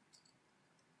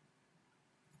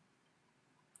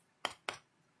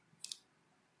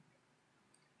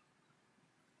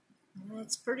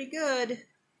 That's pretty good.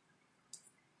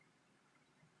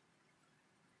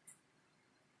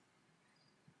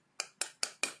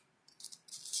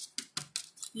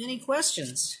 Any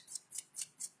questions?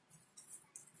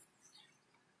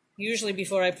 Usually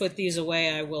before I put these away,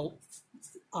 I will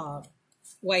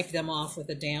wipe them off with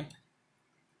a damp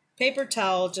paper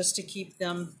towel just to keep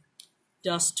them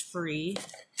dust free.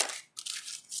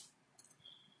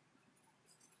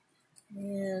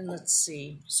 And let's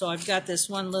see. So I've got this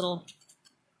one little,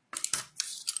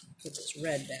 put this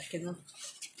red back in the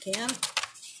can.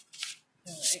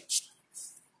 All right.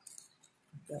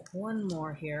 I've got one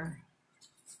more here.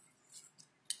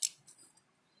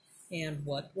 And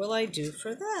what will I do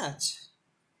for that?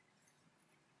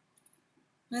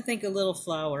 I think a little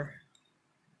flower.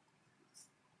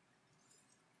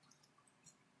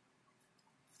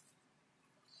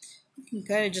 You can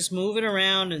kind of just move it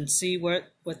around and see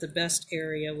what the best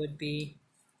area would be.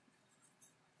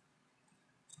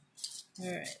 All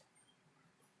right.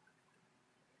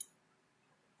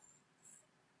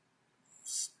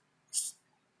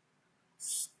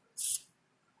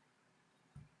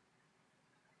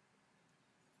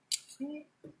 Okay.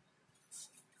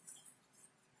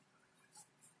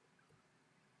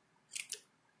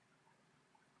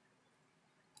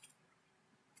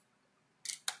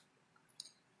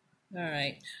 All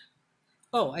right.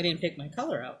 Oh, I didn't pick my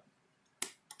color out.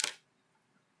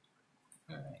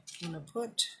 All right, I'm going to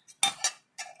put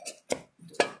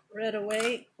the red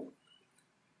away.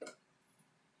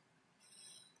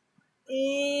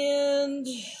 And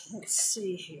let's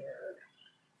see here.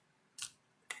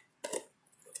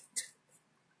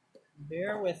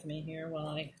 Bear with me here while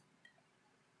I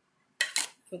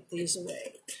put these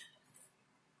away.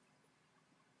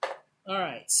 All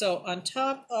right, so on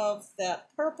top of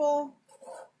that purple,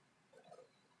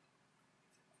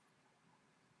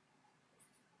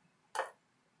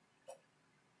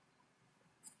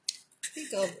 I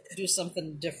think I'll do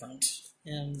something different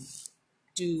and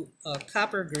do a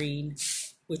copper green,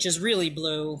 which is really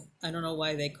blue. I don't know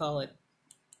why they call it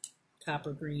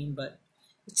copper green, but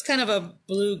it's kind of a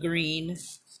blue green,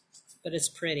 but it's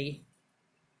pretty.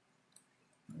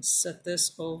 I'll set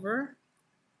this over.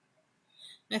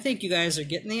 I think you guys are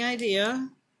getting the idea.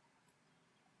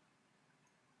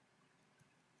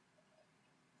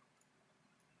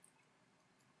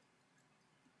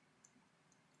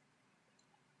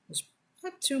 There's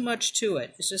not too much to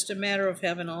it. It's just a matter of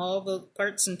having all the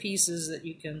parts and pieces that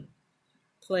you can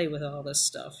play with all this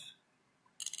stuff.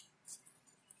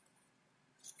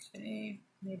 Okay,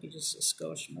 maybe just a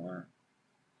skosh more.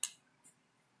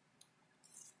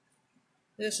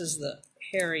 This is the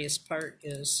hairiest part,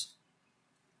 is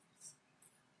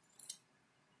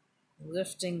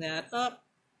lifting that up,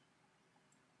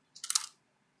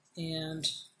 and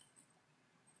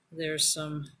there's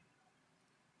some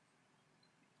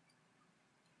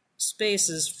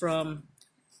spaces from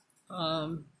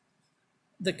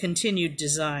the continued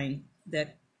design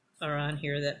that are on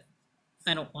here that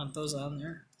I don't want those on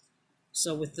there.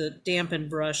 So with the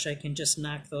dampened brush, I can just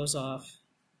knock those off.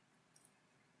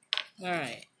 All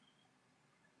right.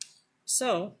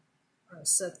 So I'll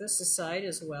set this aside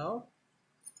as well.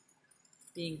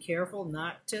 Being careful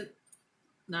not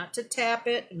to tap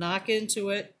it, knock into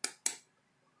it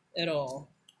at all.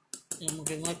 And we're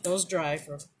going to let those dry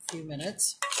for a few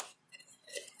minutes.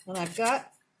 And I've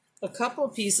got a couple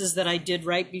of pieces that I did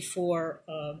right before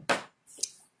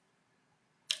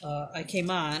I came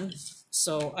on,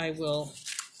 so I will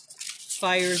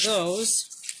fire those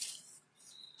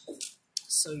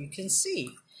so you can see.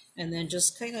 And then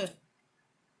just kind of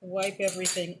wipe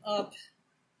everything up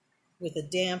with a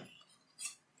damp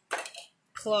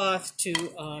cloth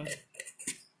to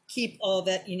keep all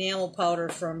that enamel powder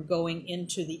from going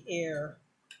into the air.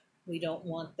 We don't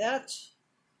want that.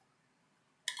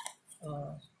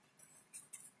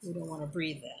 We don't want to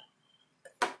breathe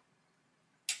that.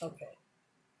 Okay.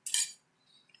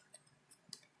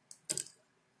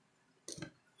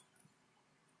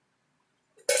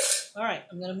 All right,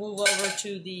 I'm going to move over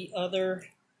to the other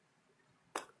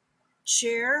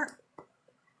chair,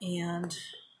 and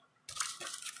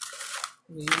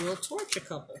we will torch a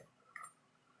couple.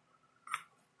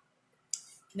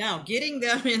 Now, getting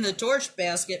them in the torch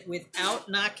basket without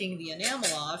knocking the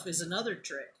enamel off is another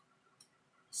trick.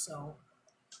 So,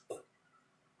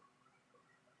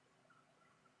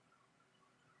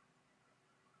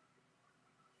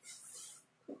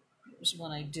 here's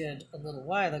one I did a little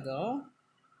while ago,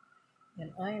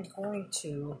 and I am going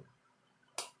to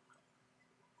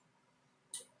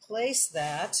place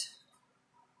that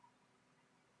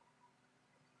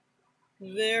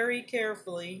very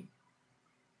carefully.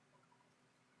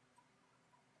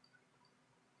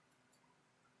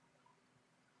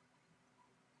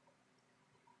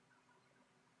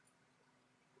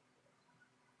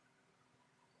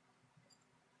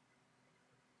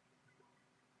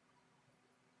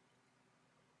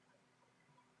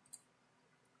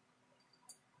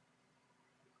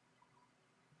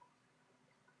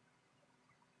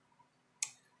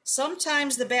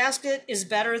 Sometimes the basket is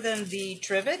better than the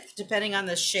trivet, depending on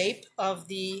the shape of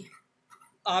the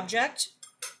object.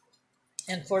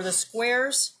 And for the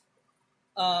squares,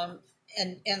 and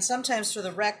sometimes for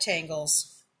the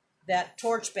rectangles, that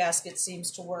torch basket seems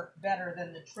to work better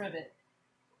than the trivet.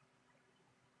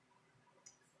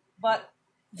 But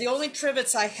the only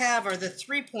trivets I have are the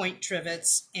 3-point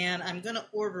trivets, and I'm going to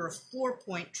order a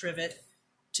 4-point trivet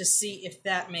to see if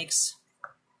that makes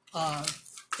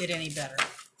it any better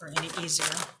or any easier.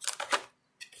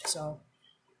 So,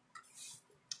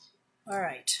 all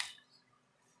right.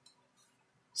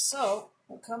 So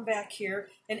we'll come back here.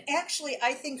 And actually,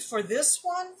 I think for this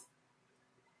one,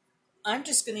 I'm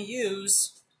just going to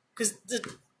use, because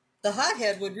the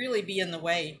hothead would really be in the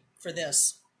way for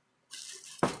this.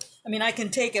 I mean, I can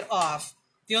take it off.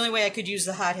 The only way I could use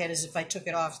the hothead is if I took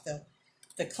it off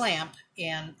the clamp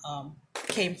and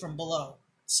came from below.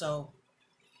 So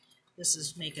this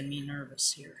is making me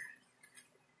nervous here.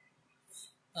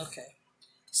 Okay,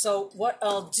 so what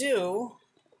I'll do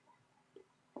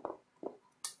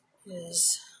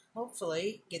is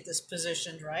hopefully get this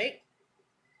positioned right.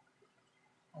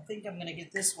 I think I'm going to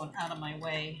get this one out of my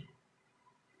way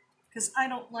because I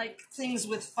don't like things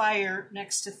with fire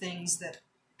next to things that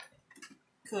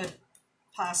could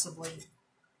possibly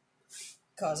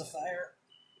cause a fire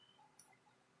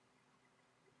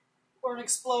or an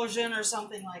explosion or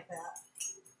something like that.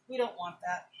 We don't want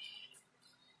that.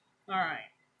 All right,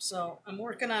 so I'm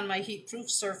working on my heat-proof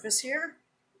surface here.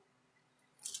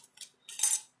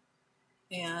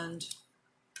 And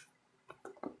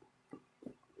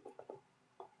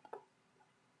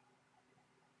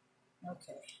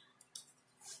okay,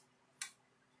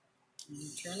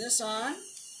 turn this on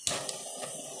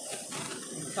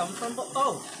and come from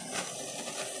oh,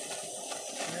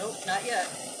 nope, not yet.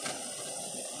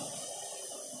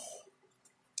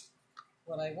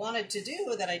 What I wanted to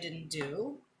do that I didn't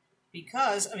do,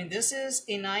 because I mean this is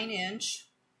a 9-inch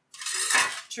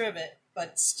trivet,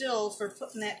 but still for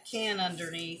putting that can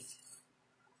underneath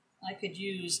I could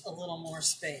use a little more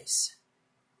space.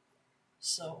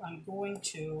 So I'm going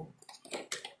to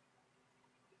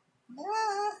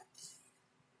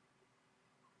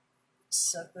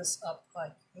set this up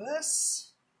like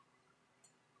this.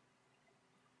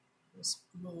 This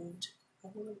moved a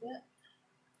little bit.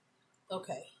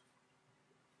 Okay.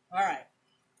 All right.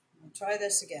 We'll try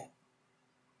this again.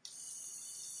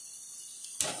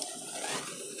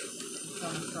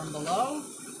 Come from below.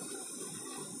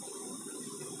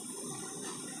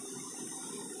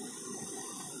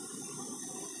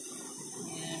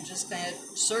 And just kind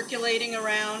of circulating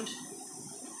around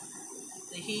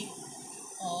the heat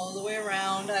all the way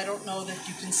around. I don't know that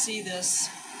you can see this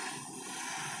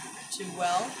too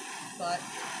well, but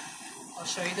I'll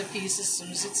show you the piece as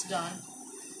soon as it's done.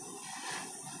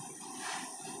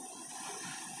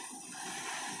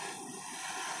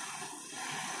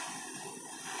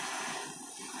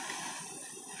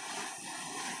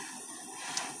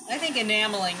 I think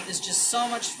enameling is just so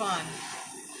much fun.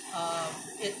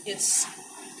 It's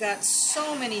got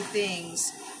so many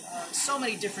things, so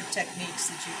many different techniques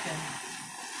that you can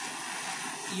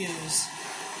use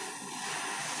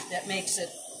that makes it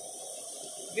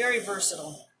very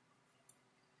versatile.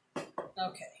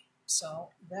 Okay, so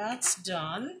that's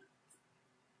done.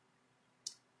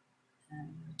 And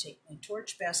I'm going to take my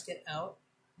torch basket out.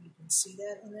 You can see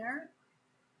that in there.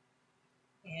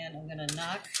 And I'm going to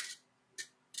knock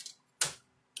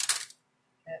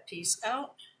that piece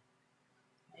out.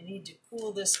 I need to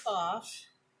cool this off.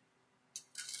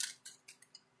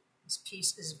 This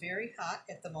piece is very hot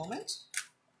at the moment.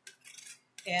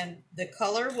 And the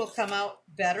color will come out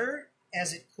better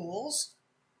as it cools.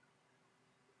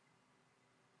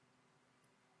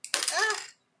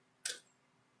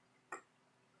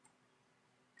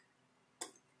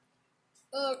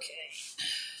 Okay.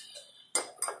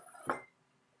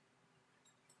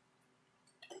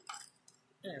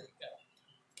 There we go.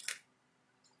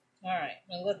 All right,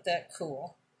 we'll let that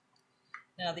cool.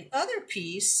 Now the other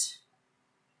piece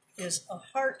is a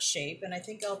heart shape, and I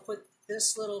think I'll put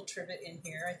this little trivet in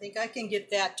here. I think I can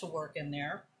get that to work in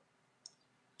there.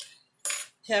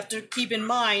 have to keep in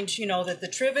mind, you know, that the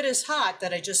trivet is hot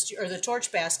that I just, or the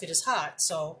torch basket is hot,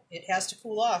 so it has to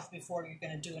cool off before you're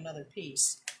going to do another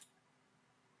piece.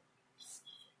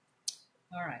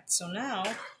 All right, so now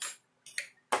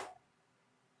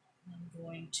I'm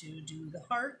going to do the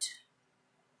heart.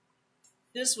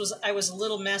 I was a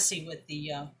little messy with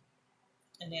the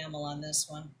enamel on this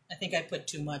one. I think I put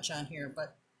too much on here,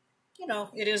 but you know,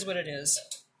 it is what it is.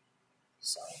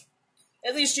 So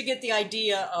at least you get the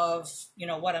idea of, you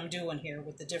know, what I'm doing here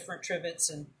with the different trivets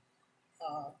and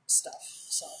stuff.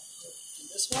 So do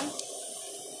this one.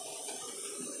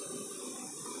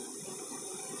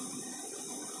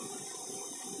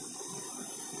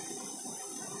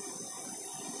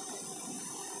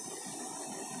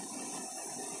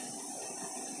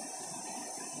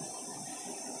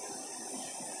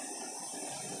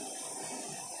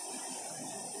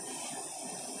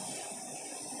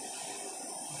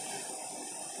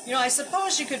 You know, I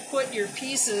suppose you could put your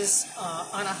pieces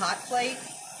on a hot plate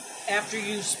after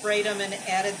you sprayed them and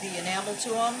added the enamel to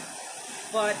them,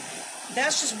 but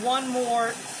that's just one more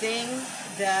thing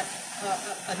that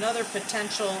another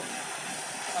potential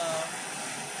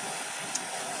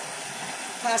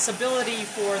possibility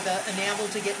for the enamel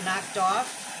to get knocked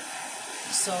off.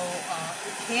 So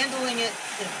handling it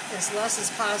as less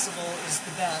as possible is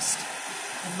the best,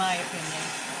 in my opinion.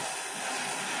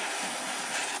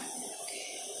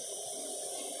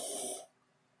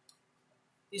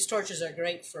 These torches are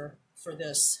great for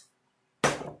this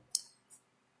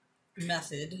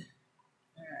method.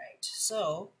 All right,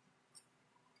 so,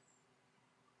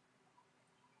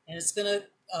 and it's going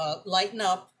to lighten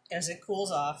up as it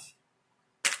cools off.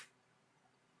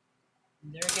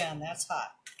 And there again, that's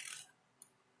hot.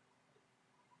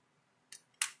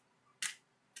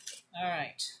 All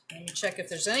right, let me check if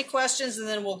there's any questions, and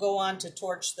then we'll go on to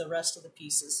torch the rest of the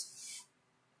pieces.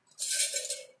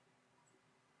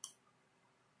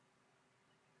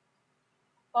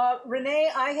 Renee,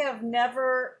 I have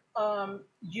never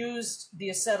used the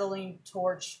acetylene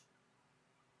torch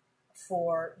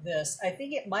for this. I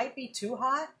think it might be too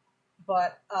hot,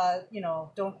 but you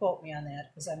know, don't quote me on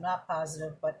that because I'm not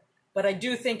positive. But I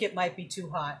do think it might be too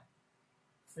hot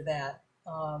for that.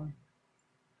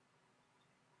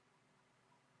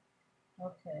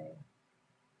 Okay.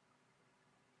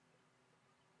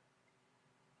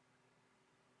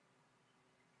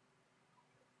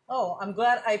 Oh, I'm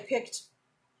glad I picked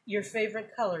your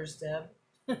favorite colors, Deb.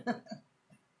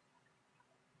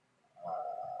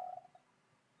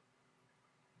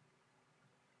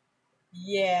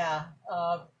 Yeah.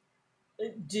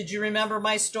 Did you remember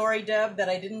my story, Deb, that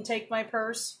I didn't take my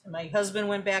purse? And my husband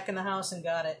went back in the house and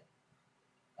got it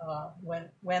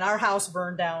when our house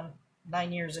burned down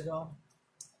 9 years ago.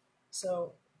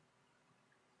 So,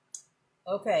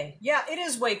 okay. Yeah, it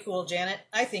is way cool, Janet.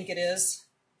 I think it is.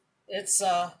 It's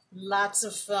lots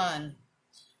of fun.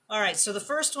 All right, so the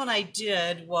first one I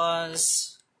did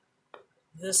was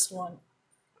this one,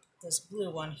 this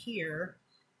blue one here,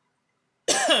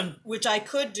 which I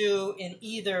could do in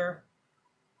either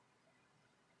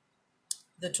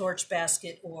the torch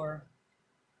basket or,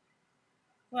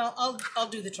 well, I'll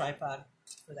do the tripod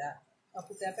for that. I'll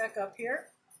put that back up here.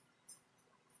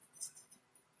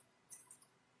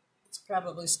 It's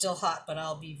probably still hot, but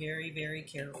I'll be very, very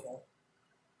careful.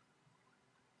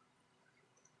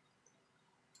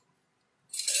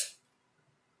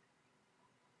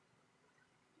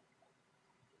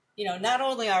 You know, not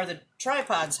only are the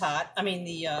tripods hot, I mean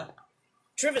the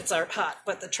trivets are hot,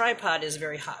 but the tripod is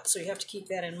very hot. So you have to keep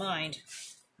that in mind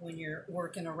when you're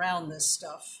working around this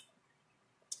stuff.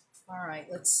 All right,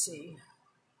 let's see.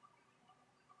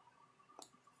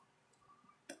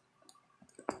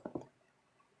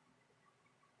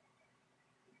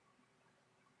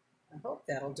 I hope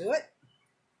that'll do it.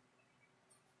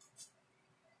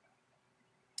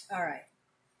 All right.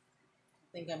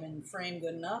 I think I'm in frame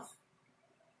good enough.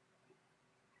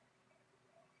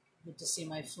 Get to see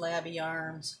my flabby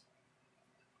arms.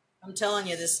 I'm telling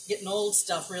you, this getting old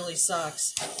stuff really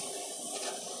sucks.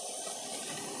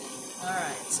 All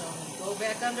right, so I'm going to go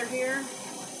back under here.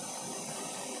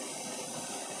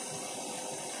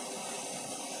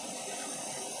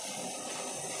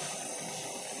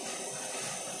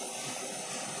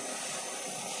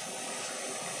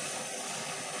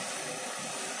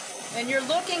 And you're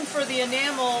looking for the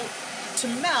enamel to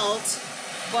melt,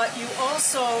 but you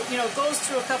also, you know, it goes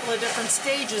through a couple of different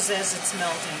stages as it's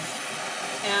melting.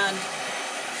 And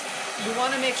you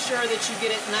want to make sure that you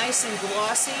get it nice and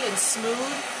glossy and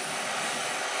smooth.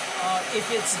 If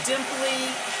it's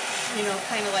dimply, you know,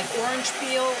 kind of like orange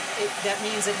peel, that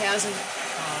means it hasn't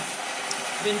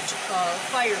been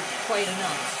fired quite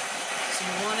enough. So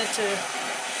you want it to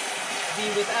be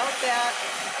without that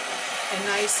and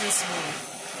nice and smooth.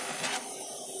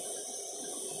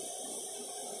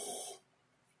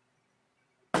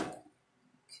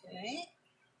 Okay.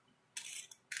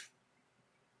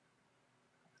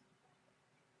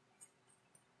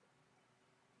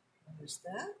 There's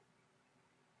that.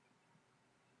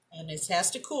 And it has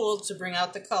to cool to bring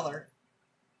out the color.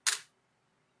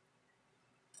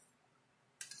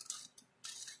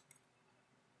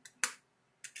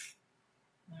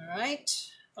 All right.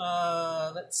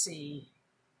 Let's see.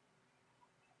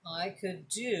 I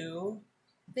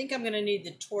think I'm going to need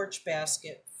the torch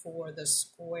basket for the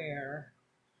square.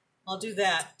 I'll do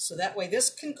that, so that way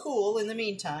this can cool in the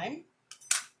meantime.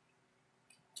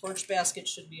 Torch basket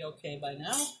should be okay by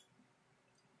now.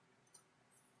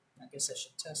 I guess I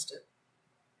should test it.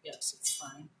 Yes, it's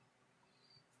fine.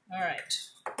 All right,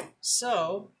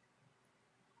 so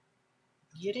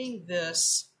getting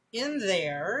this in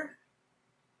there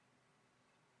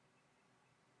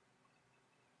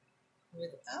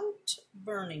without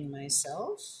burning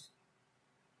myself.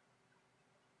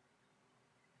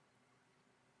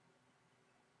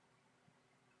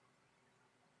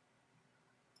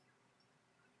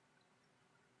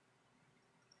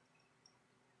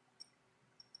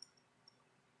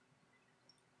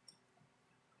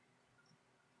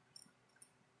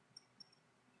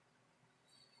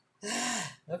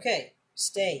 Okay,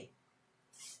 stay.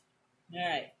 All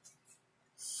right.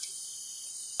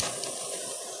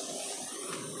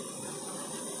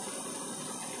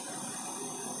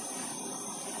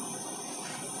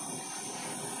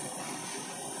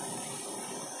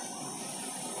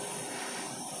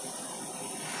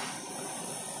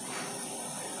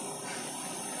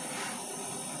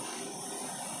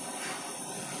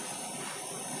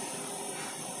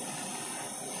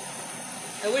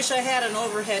 I wish I had an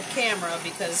overhead camera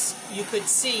because you could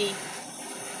see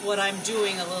what I'm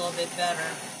doing a little bit better.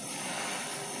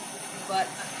 But,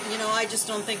 you know, I just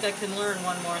don't think I can learn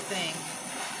one more thing.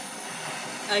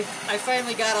 I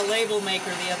finally got a label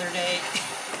maker the other day,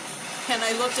 and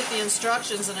I looked at the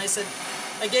instructions, and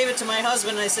I gave it to my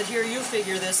husband, and I said, here, you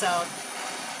figure this out.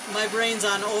 My brain's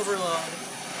on overload.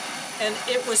 And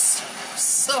it was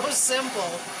so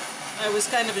simple. I was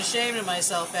kind of ashamed of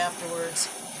myself afterwards.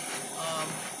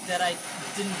 That I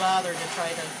didn't bother to try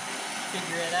to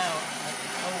figure it out. But,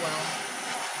 oh well.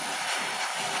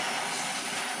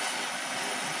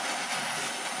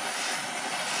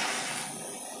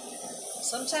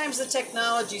 Sometimes the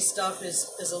technology stuff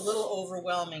is a little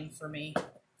overwhelming for me.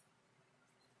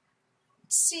 It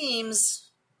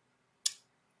seems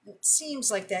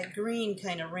like that green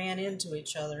kind of ran into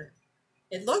each other.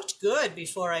 It looked good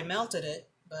before I melted it,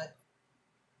 but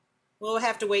we'll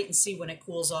have to wait and see when it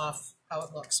cools off how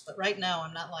it looks. But right now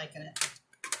I'm not liking it.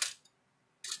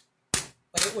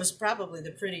 But it was probably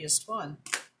the prettiest one.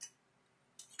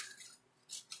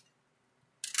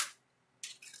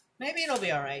 Maybe it'll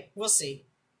be all right. We'll see.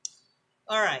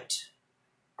 All right.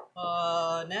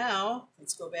 Now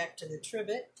let's go back to the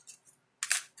trivet.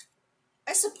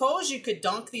 I suppose you could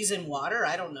dunk these in water.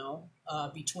 I don't know.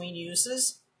 Between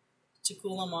uses to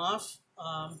cool them off.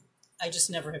 I just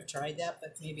never have tried that,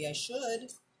 but maybe I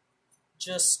should.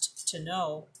 Just to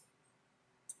know.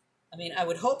 I mean, I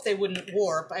would hope they wouldn't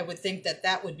warp. I would think that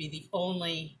that would be the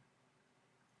only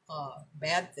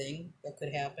bad thing that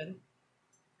could happen.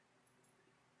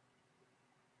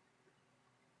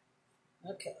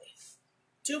 Okay.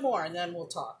 2 more and then we'll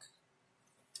talk.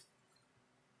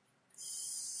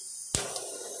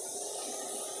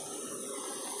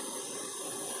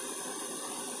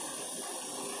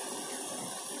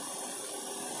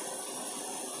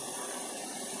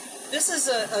 This is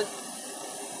a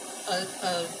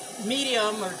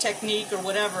medium or technique or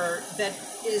whatever that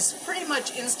is pretty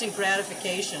much instant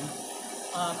gratification.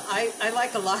 I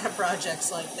like a lot of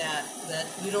projects like that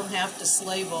you don't have to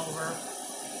slave over.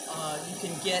 You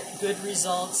can get good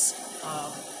results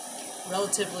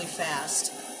relatively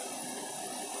fast.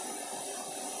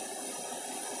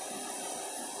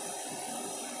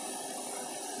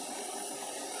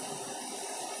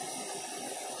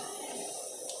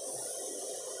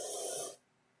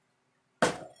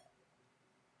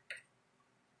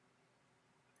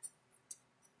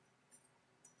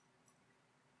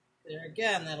 There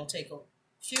again, that'll take a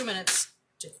few minutes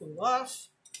to cool off.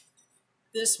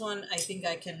 This one, I think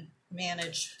I can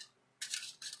manage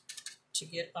to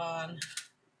get on.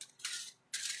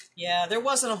 Yeah, there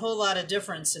wasn't a whole lot of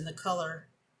difference in the color.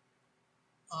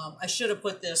 I should have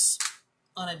put this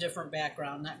on a different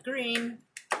background, not green.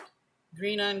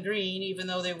 Green on green, even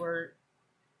though they were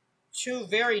 2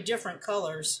 very different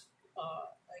colors.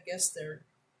 I guess they're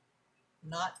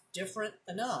not different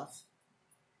enough.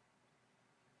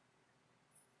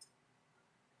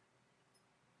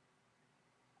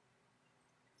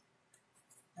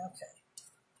 Okay.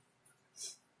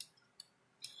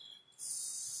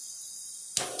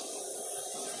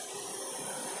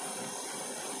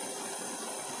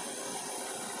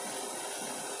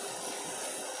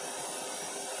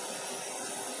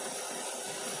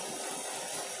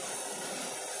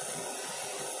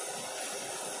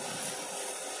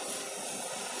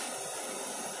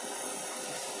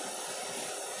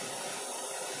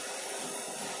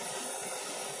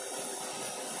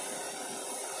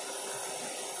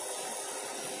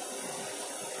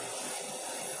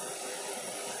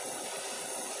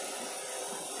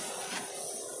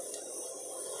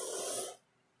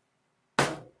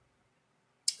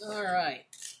 All right.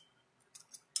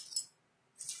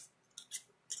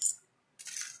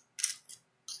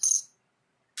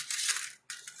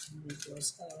 Move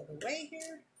those out of the way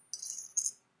here.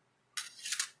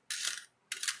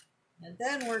 And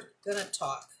then we're going to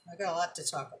talk. I got a lot to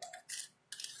talk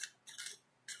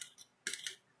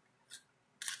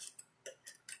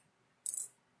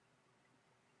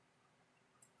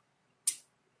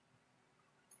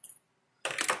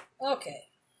about. Okay.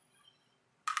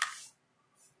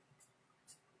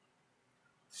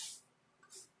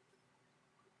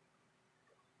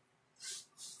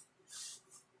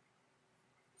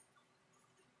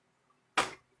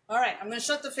 All right, I'm going to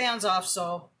shut the fans off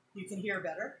so you can hear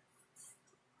better.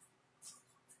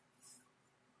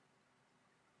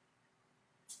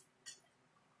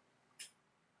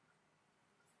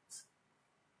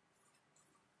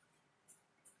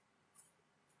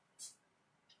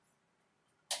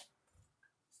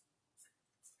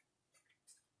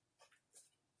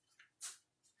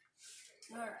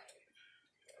 All right.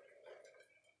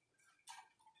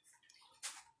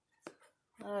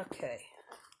 Okay.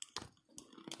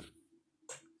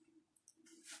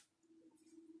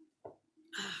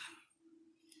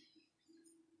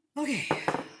 Okay.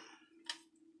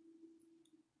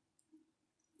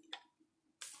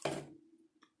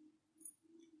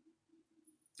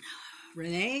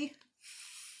 Renee,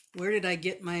 where did I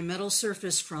get my metal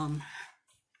surface from?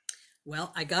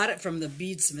 Well, I got it from the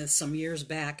beadsmith some years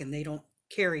back, and they don't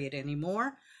carry it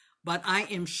anymore, but I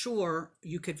am sure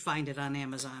you could find it on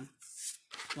Amazon.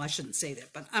 Well, I shouldn't say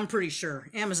that, but I'm pretty sure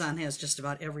Amazon has just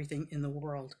about everything in the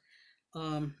world.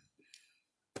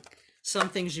 Some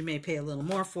things you may pay a little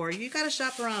more for. You got to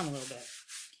shop around a little bit,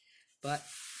 but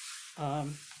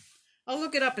I'll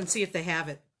look it up and see if they have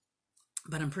it,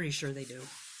 but I'm pretty sure they do.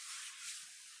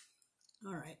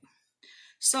 All right,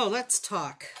 so let's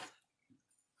talk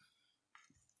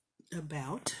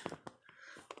about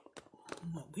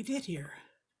what we did here.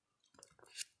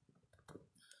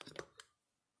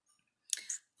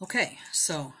 Okay,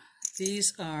 so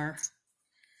these are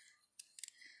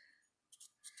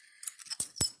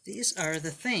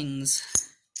the things,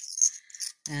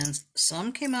 and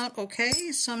some came out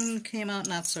okay, some came out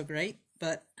not so great,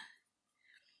 but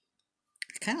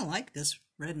I kind of like this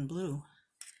red and blue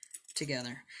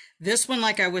together. This one,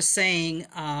 like I was saying,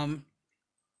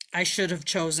 I should have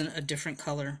chosen a different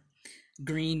color,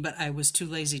 green, but I was too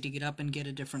lazy to get up and get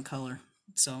a different color.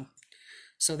 So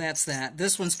that's that.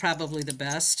 This one's probably the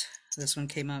best. This one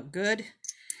came out good.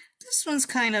 This one's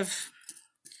kind of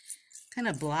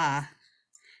blah.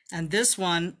 And this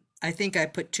one, I think I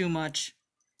put too much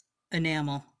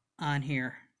enamel on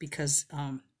here because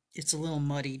it's a little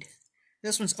muddied.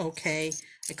 This one's okay.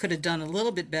 I could have done a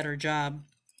little bit better job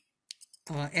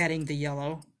adding the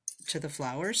yellow to the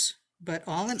flowers. But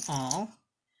all in all,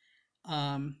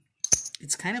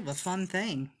 it's kind of a fun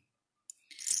thing.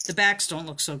 The backs don't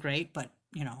look so great, but,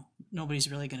 you know, nobody's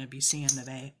really going to be seeing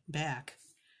the back.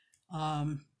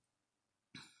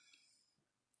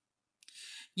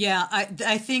 Yeah,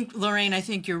 I think, Lorraine, I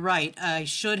think you're right. I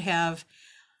should have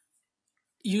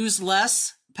used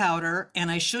less powder,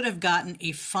 and I should have gotten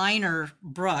a finer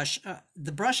brush.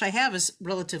 The brush I have is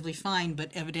relatively fine,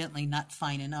 but evidently not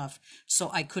fine enough. So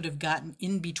I could have gotten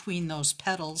in between those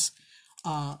petals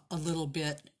a little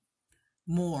bit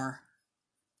more,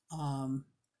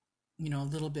 you know,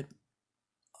 a little bit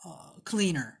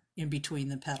cleaner in between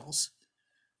the petals.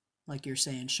 Like you're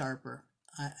saying, sharper.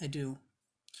 I do.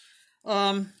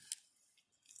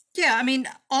 Yeah, I mean,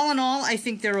 all in all, I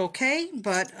think they're okay,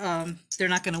 but they're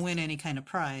not going to win any kind of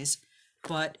prize.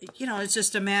 But, you know, it's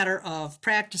just a matter of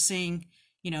practicing,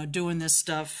 you know, doing this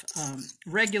stuff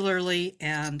regularly,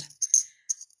 and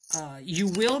you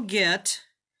will get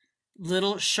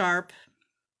little sharp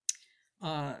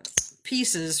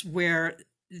pieces where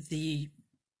the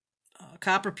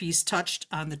copper piece touched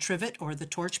on the trivet or the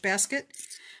torch basket.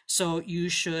 So you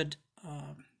should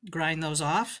grind those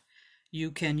off. You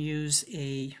can use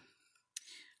a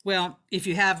Well, if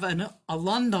you have an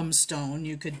alundum stone,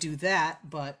 you could do that,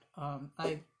 but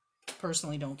I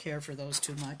personally don't care for those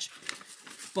too much.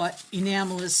 But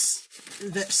enamelists,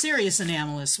 the serious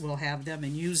enamelists will have them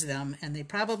and use them, and they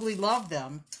probably love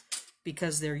them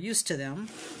because they're used to them.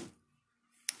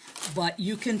 But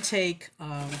you can take,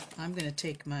 I'm going to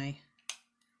take my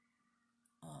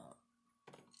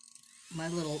my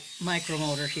little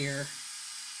micromotor here.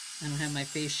 I don't have my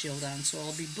face shield on, so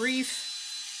I'll be brief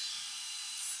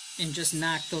and just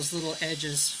knock those little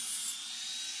edges,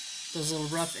 those little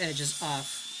rough edges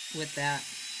off with that.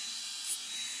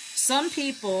 Some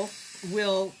people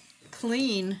will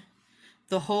clean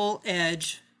the whole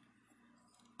edge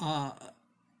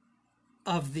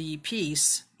of the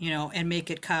piece, and make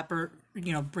it copper,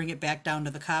 bring it back down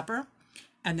to the copper.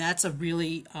 And that's a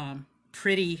really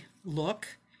pretty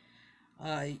look.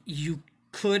 You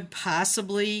could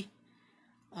possibly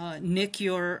nick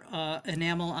your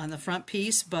enamel on the front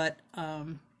piece, but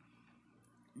I've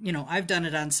done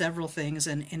it on several things,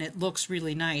 and it looks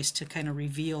really nice to kind of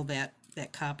reveal that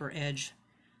copper edge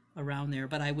around there.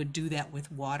 But I would do that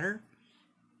with water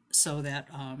so that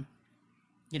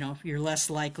you're less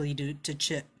likely to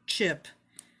chip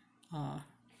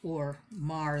or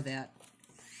mar that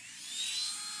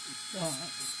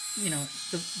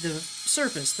the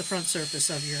surface, the front surface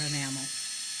of your enamel.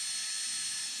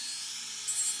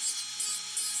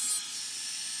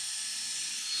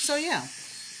 So yeah,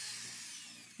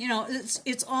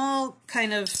 it's all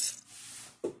kind of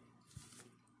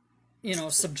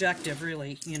subjective,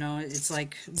 really. It's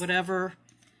like whatever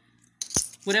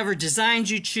designs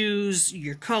you choose,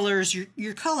 your colors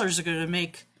are going to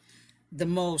make the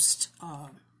most.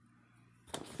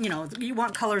 You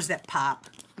want colors that pop,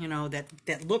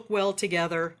 that look well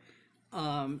together.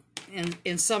 And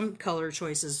some color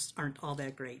choices aren't all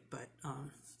that great, but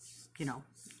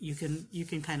you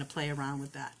can kind of play around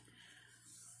with that.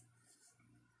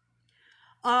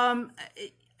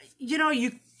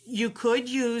 You could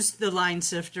use the line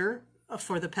sifter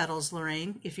for the petals,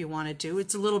 Lorraine, if you wanted to.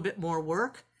 It's a little bit more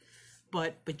work,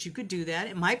 but you could do that.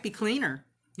 It might be cleaner,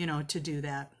 to do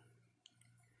that.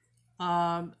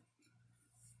 I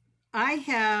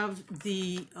have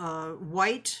the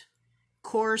white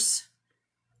coarse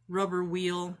rubber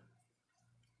wheel.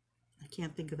 I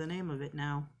can't think of the name of it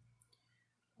now.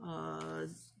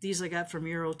 These I got from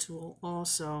Eurotool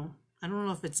also. I don't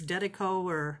know if it's Dedico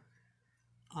or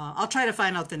I'll try to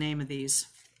find out the name of these.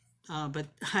 But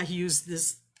I use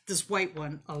this white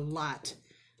one a lot.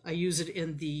 I use it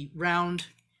in the round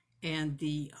and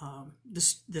the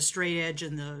straight edge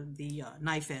and the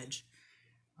knife edge.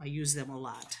 I use them a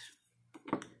lot.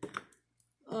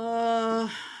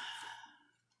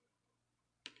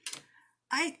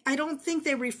 I don't think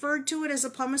they referred to it as a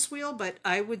pumice wheel, but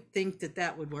I would think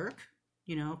that would work,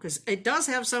 because it does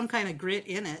have some kind of grit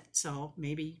in it, so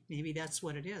maybe that's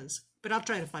what it is. But I'll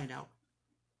try to find out.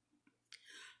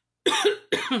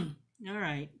 All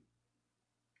right.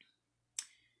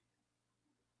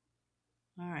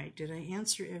 All right, did I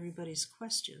answer everybody's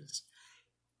questions?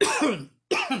 I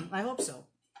hope so.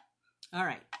 All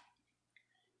right.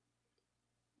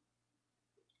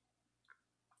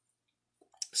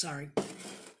 Sorry.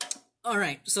 All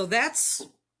right, so that's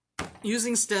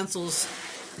using stencils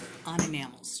on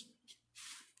enamels.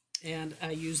 And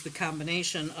I use the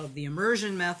combination of the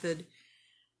immersion method,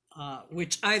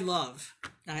 which I love.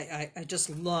 I just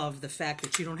love the fact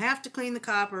that you don't have to clean the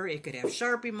copper. It could have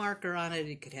Sharpie marker on it.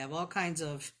 It could have all kinds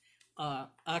of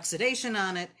oxidation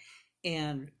on it.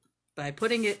 And by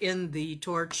putting it in the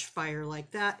torch fire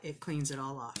like that, it cleans it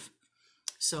all off.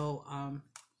 So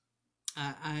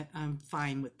I'm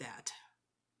fine with that.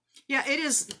 Yeah, it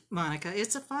is, Monica. It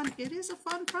is a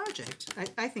fun project.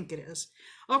 I think it is.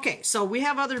 Okay, so we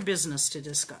have other business to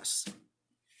discuss.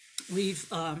 We've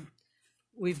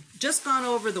just gone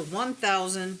over the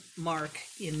 1,000 mark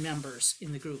in members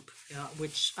in the group,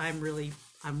 which I'm really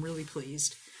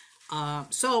pleased.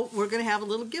 So we're going to have a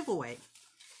little giveaway,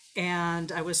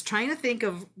 and I was trying to think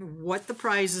of what the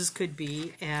prizes could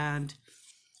be, and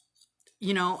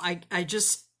I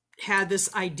just had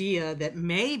this idea that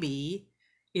maybe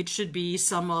it should be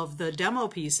some of the demo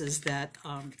pieces that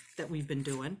we've been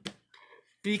doing,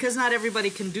 because not everybody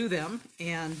can do them,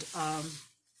 and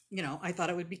I thought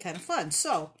it would be kind of fun.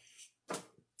 So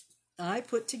I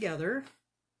put together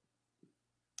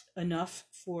enough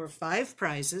for 5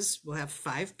 prizes. We'll have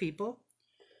 5 people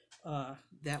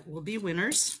that will be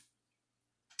winners,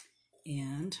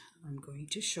 and I'm going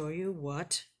to show you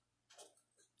what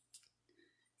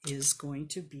is going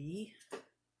to be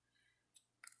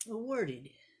awarded.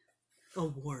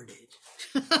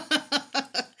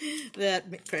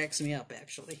 That cracks me up,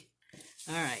 actually.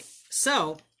 All right.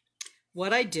 So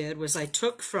what I did was I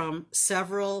took from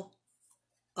several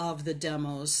of the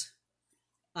demos.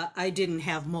 I didn't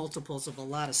have multiples of a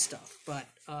lot of stuff, but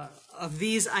of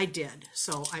these I did.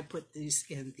 So I put these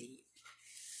in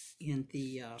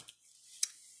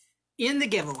the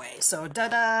giveaway. So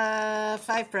da-da,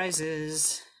 5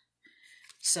 prizes.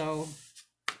 So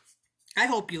I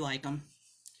hope you like them.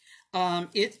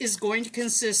 It is going to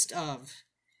consist of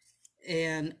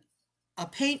a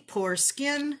paint pour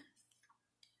skin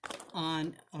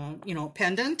on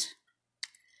pendant.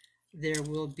 There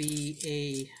will be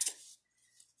a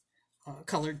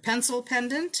colored pencil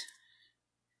pendant.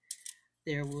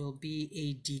 There will be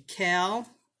a decal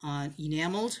on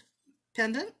enameled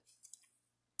pendant.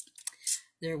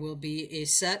 There will be a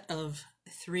set of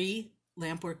 3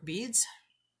 lampwork beads.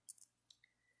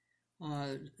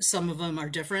 Some of them are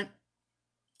different.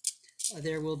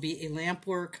 There will be a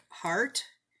lampwork heart.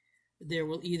 There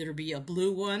will either be a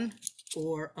blue one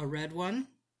or a red one.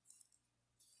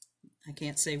 I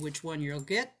can't say which one you'll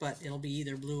get, but it'll be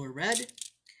either blue or red.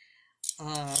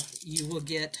 You will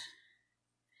get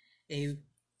a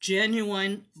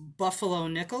genuine buffalo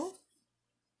nickel.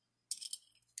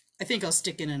 I think I'll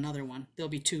stick in another one. There'll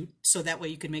be 2, so that way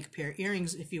you can make a pair of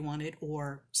earrings if you wanted,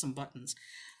 or some buttons.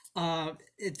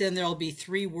 Then there'll be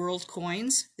 3 world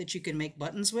coins that you can make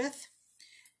buttons with.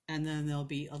 And then there'll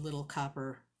be a little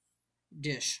copper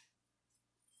dish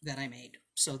that I made.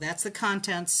 So that's the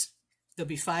contents. There'll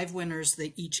be 5 winners.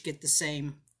 They each get the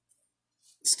same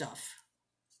stuff.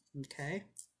 Okay.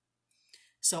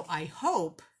 So I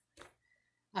hope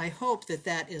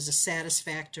that is a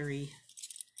satisfactory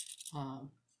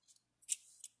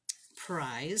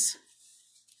prize.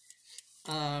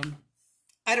 I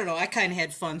don't know. I kind of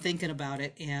had fun thinking about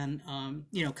it, and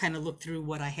kind of looked through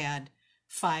what I had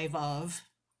 5 of,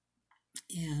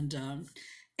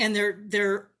 and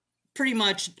they're pretty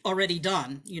much already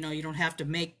done. You don't have to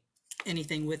make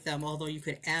anything with them, although you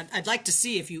could add. I'd like to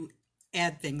see if you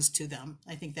add things to them.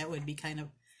 I think that would be kind of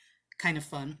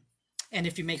fun, and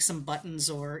if you make some buttons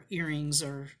or earrings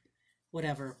or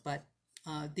whatever. But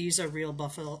these are real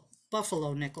buffalo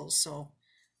nickels, so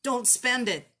don't spend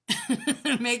it.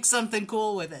 Make something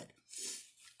cool with it.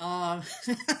 What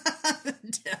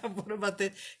about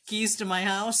the keys to my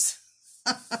house?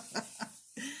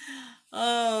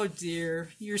 Oh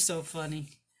dear, you're so funny.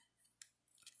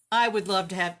 I would love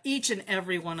to have each and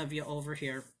every one of you over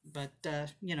here, but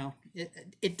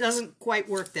it doesn't quite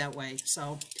work that way.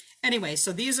 So anyway,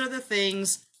 so these are the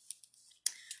things.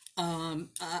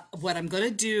 What I'm going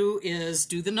to do is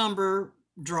do the number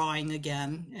drawing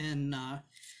again, and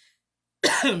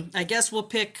I guess we'll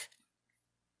pick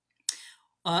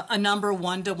a number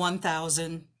 1 to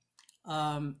 1,000.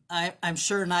 I'm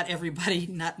sure not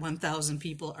 1,000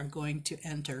 people are going to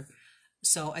enter.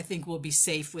 So I think we'll be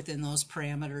safe within those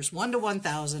parameters. 1 to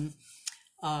 1,000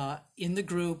 in the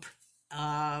group.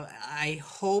 I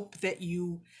hope that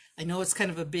I know it's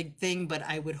kind of a big thing, but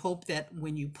I would hope that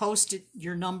when you post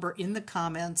your number in the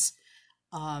comments,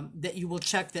 that you will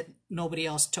check that nobody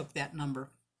else took that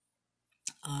number.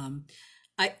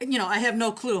 I have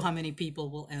no clue how many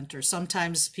people will enter.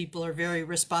 Sometimes people are very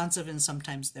responsive and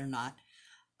sometimes they're not.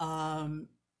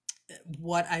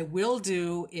 What I will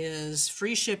do is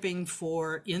free shipping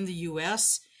for in the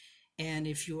US, and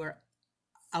if you are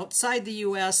outside the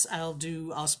US,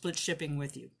 I'll split shipping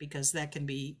with you, because that can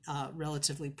be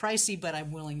relatively pricey, but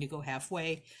I'm willing to go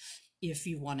halfway if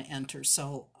you want to enter.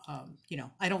 So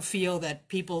I don't feel that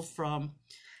people from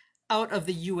out of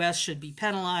the US should be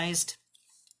penalized.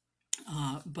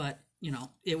 But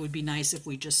it would be nice if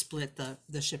we just split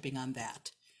the shipping on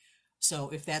that.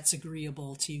 So if that's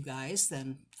agreeable to you guys,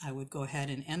 then I would go ahead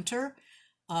and enter.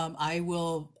 I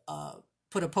will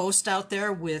put a post out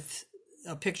there with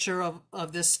a picture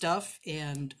of this stuff,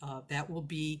 and that will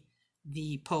be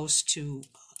the post to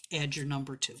add your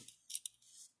number to.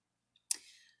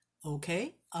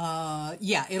 Okay.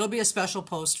 Yeah, it'll be a special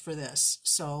post for this.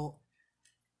 So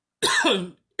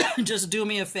just do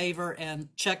me a favor and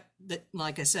check that,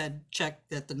 like I said, check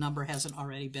that the number hasn't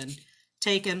already been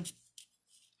taken,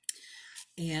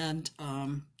 and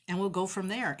we'll go from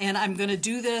there. And I'm going to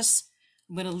do this.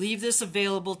 I'm going to leave this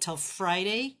available till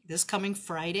Friday, this coming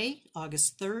Friday,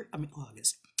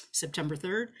 September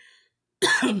 3rd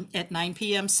at 9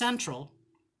 p.m. Central.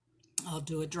 I'll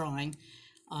do a drawing.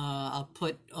 I'll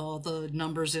put all the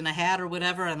numbers in a hat or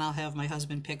whatever, and I'll have my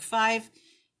husband pick 5,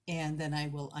 and then I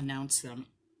will announce them.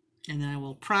 And then I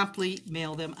will promptly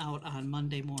mail them out on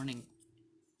Monday morning.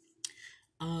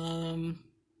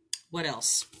 What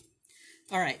else?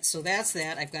 All right, so that's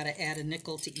that. I've got to add a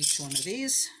nickel to each one of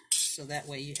these, so that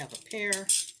way you have a pair.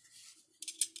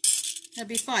 That'd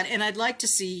be fun. And I'd like to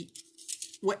see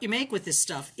what you make with this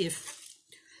stuff. If,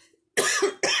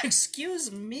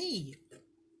 excuse me.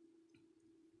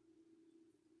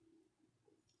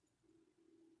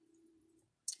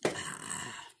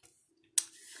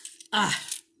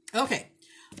 Okay.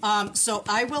 So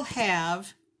I will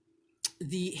have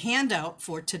the handout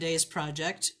for today's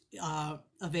project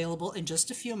available in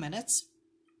just a few minutes.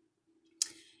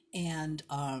 And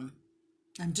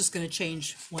I'm just going to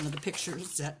change one of the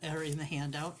pictures that are in the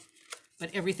handout,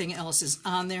 but everything else is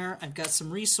on there. I've got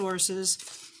some resources.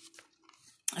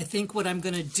 I think what I'm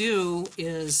going to do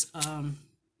is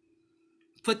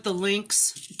put the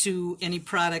links to any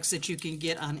products that you can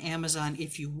get on Amazon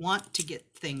if you want to get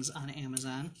things on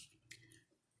Amazon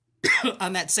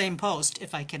on that same post,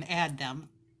 if I can add them.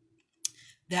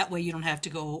 That way you don't have to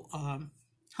go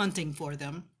hunting for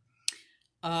them.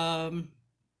 And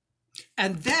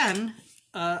then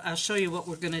I'll show you what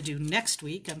we're going to do next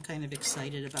week. I'm kind of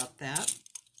excited about that.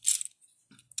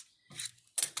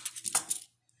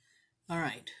 All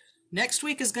right. Next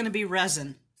week is going to be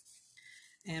resin.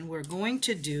 And we're going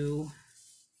to do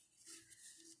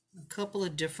a couple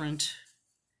of different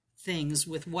things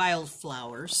with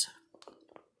wildflowers.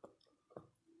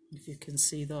 If you can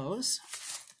see those.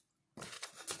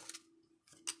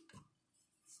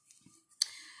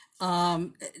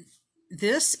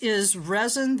 This is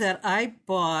resin that I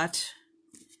bought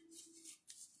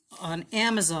on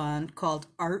Amazon called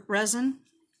art resin,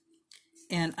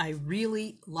 and I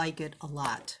really like it a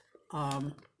lot. I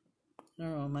don't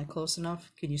know, am I close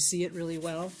enough? Can you see it really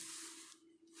well?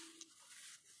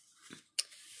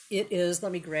 It is,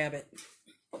 let me grab it.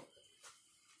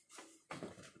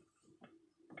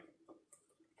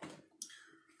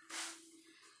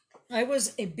 I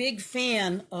was a big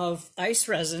fan of ice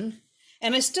resin,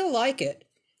 and I still like it,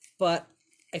 but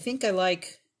I think I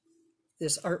like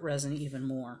this art resin even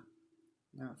more.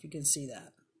 I don't know if you can see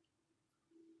that.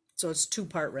 So it's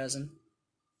 2-part resin.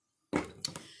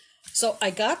 So I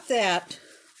got that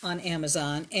on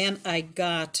Amazon, and I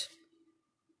got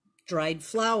dried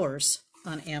flowers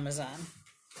on Amazon.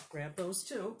 Grab those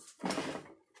too.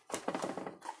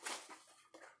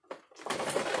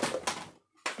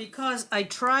 Because I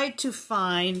tried to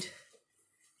find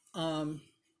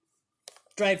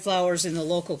dried flowers in the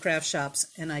local craft shops,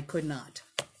 and I could not.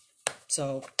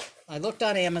 So I looked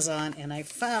on Amazon, and I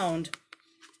found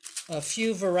a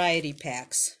few variety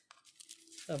packs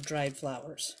of dried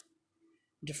flowers,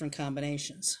 different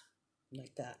combinations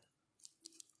like that.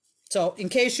 So in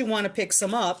case you want to pick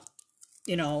some up,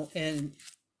 you know, and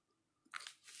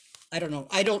I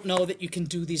don't know that you can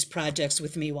do these projects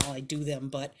with me while I do them,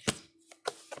 but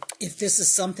if this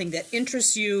is something that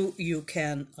interests you, you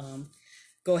can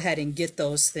go ahead and get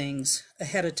those things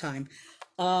ahead of time.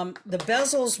 The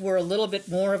bezels were a little bit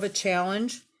more of a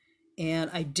challenge, and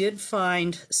I did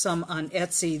find some on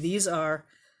Etsy. These are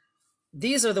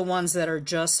the ones that are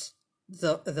just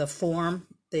the form.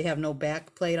 They have no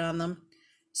back plate on them.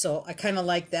 So I kind of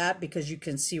like that because you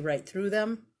can see right through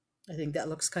them. I think that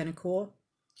looks kind of cool.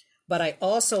 But I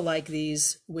also like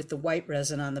these with the white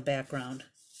resin on the background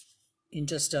in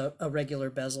just a regular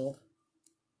bezel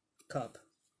cup.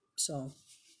 So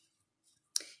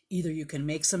either you can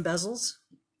make some bezels,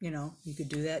 you know, you could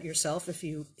do that yourself if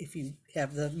you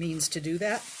have the means to do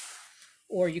that,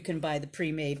 or you can buy the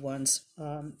pre-made ones.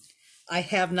 I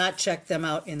have not checked them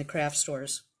out in the craft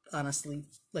stores, honestly,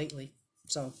 lately.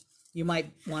 So you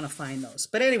might want to find those.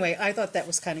 But anyway, I thought that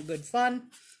was kind of good fun.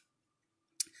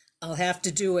 I'll have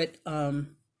to do it.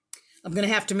 I'm going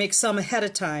to have to make some ahead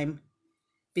of time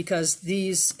because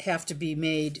these have to be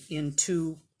made in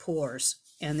 2 pours,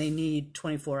 and they need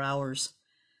 24 hours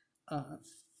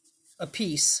a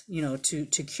piece, you know, to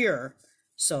cure.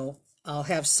 So I'll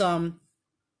have some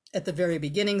at the very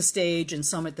beginning stage and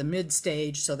some at the mid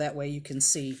stage, so that way you can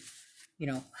see, you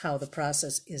know, how the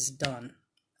process is done.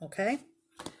 Okay?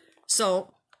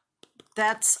 So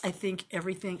that's, I think,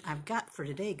 everything I've got for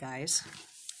today, guys.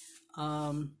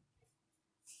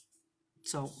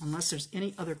 So unless there's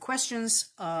any other questions,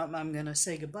 I'm going to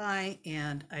say goodbye,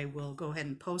 and I will go ahead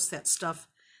and post that stuff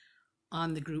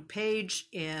on the group page.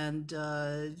 And,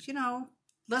 you know,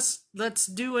 let's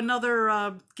do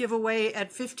another giveaway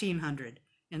at 1,500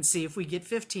 and see if we get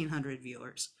 1,500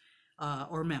 viewers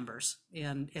or members.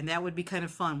 And that would be kind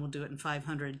of fun. We'll do it in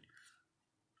 500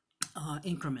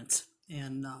 increments,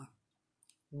 and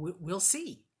we'll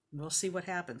see. We'll see what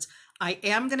happens. I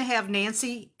am going to have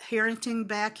Nancy Harrington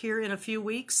back here in a few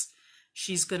weeks.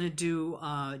 She's going to do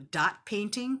dot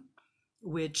painting,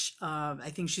 which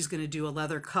I think she's going to do a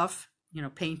leather cuff, you know,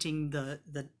 painting the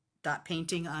dot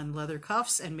painting on leather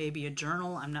cuffs, and maybe a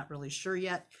journal. I'm not really sure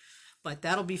yet. but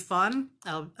that'll be fun.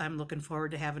 I'm looking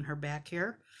forward to having her back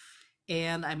here.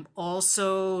 And I'm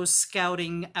also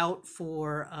scouting out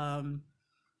for,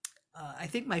 I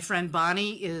think my friend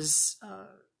Bonnie is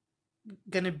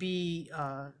going to be,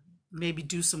 maybe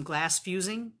do some glass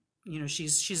fusing. You know,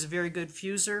 she's a very good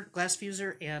fuser, glass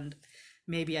fuser, and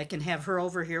maybe I can have her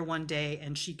over here one day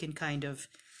and she can kind of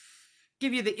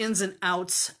give you the ins and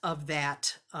outs of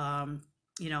that.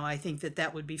 You know, I think that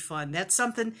that would be fun. That's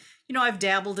something, you know, I've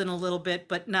dabbled in a little bit,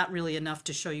 but not really enough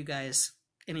to show you guys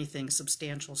anything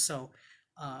substantial. So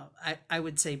I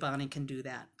would say Bonnie can do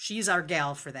that. She's our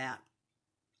gal for that.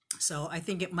 So I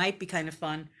think it might be kind of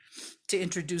fun to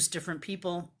introduce different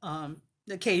people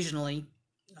occasionally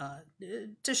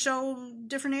to show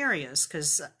different areas,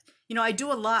 because, you know, I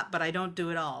do a lot, but I don't do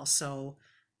it all. So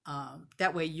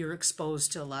that way you're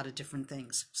exposed to a lot of different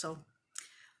things. So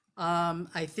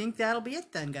I think that'll be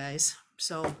it then, guys.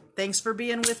 So thanks for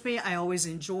being with me. I always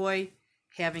enjoy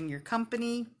having your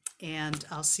company, and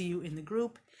I'll see you in the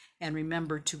group. And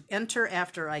remember to enter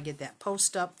after I get that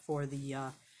post up for the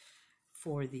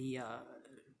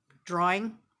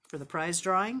drawing, for the prize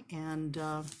drawing. And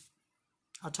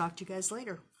I'll talk to you guys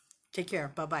later. Take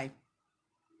care. Bye-bye.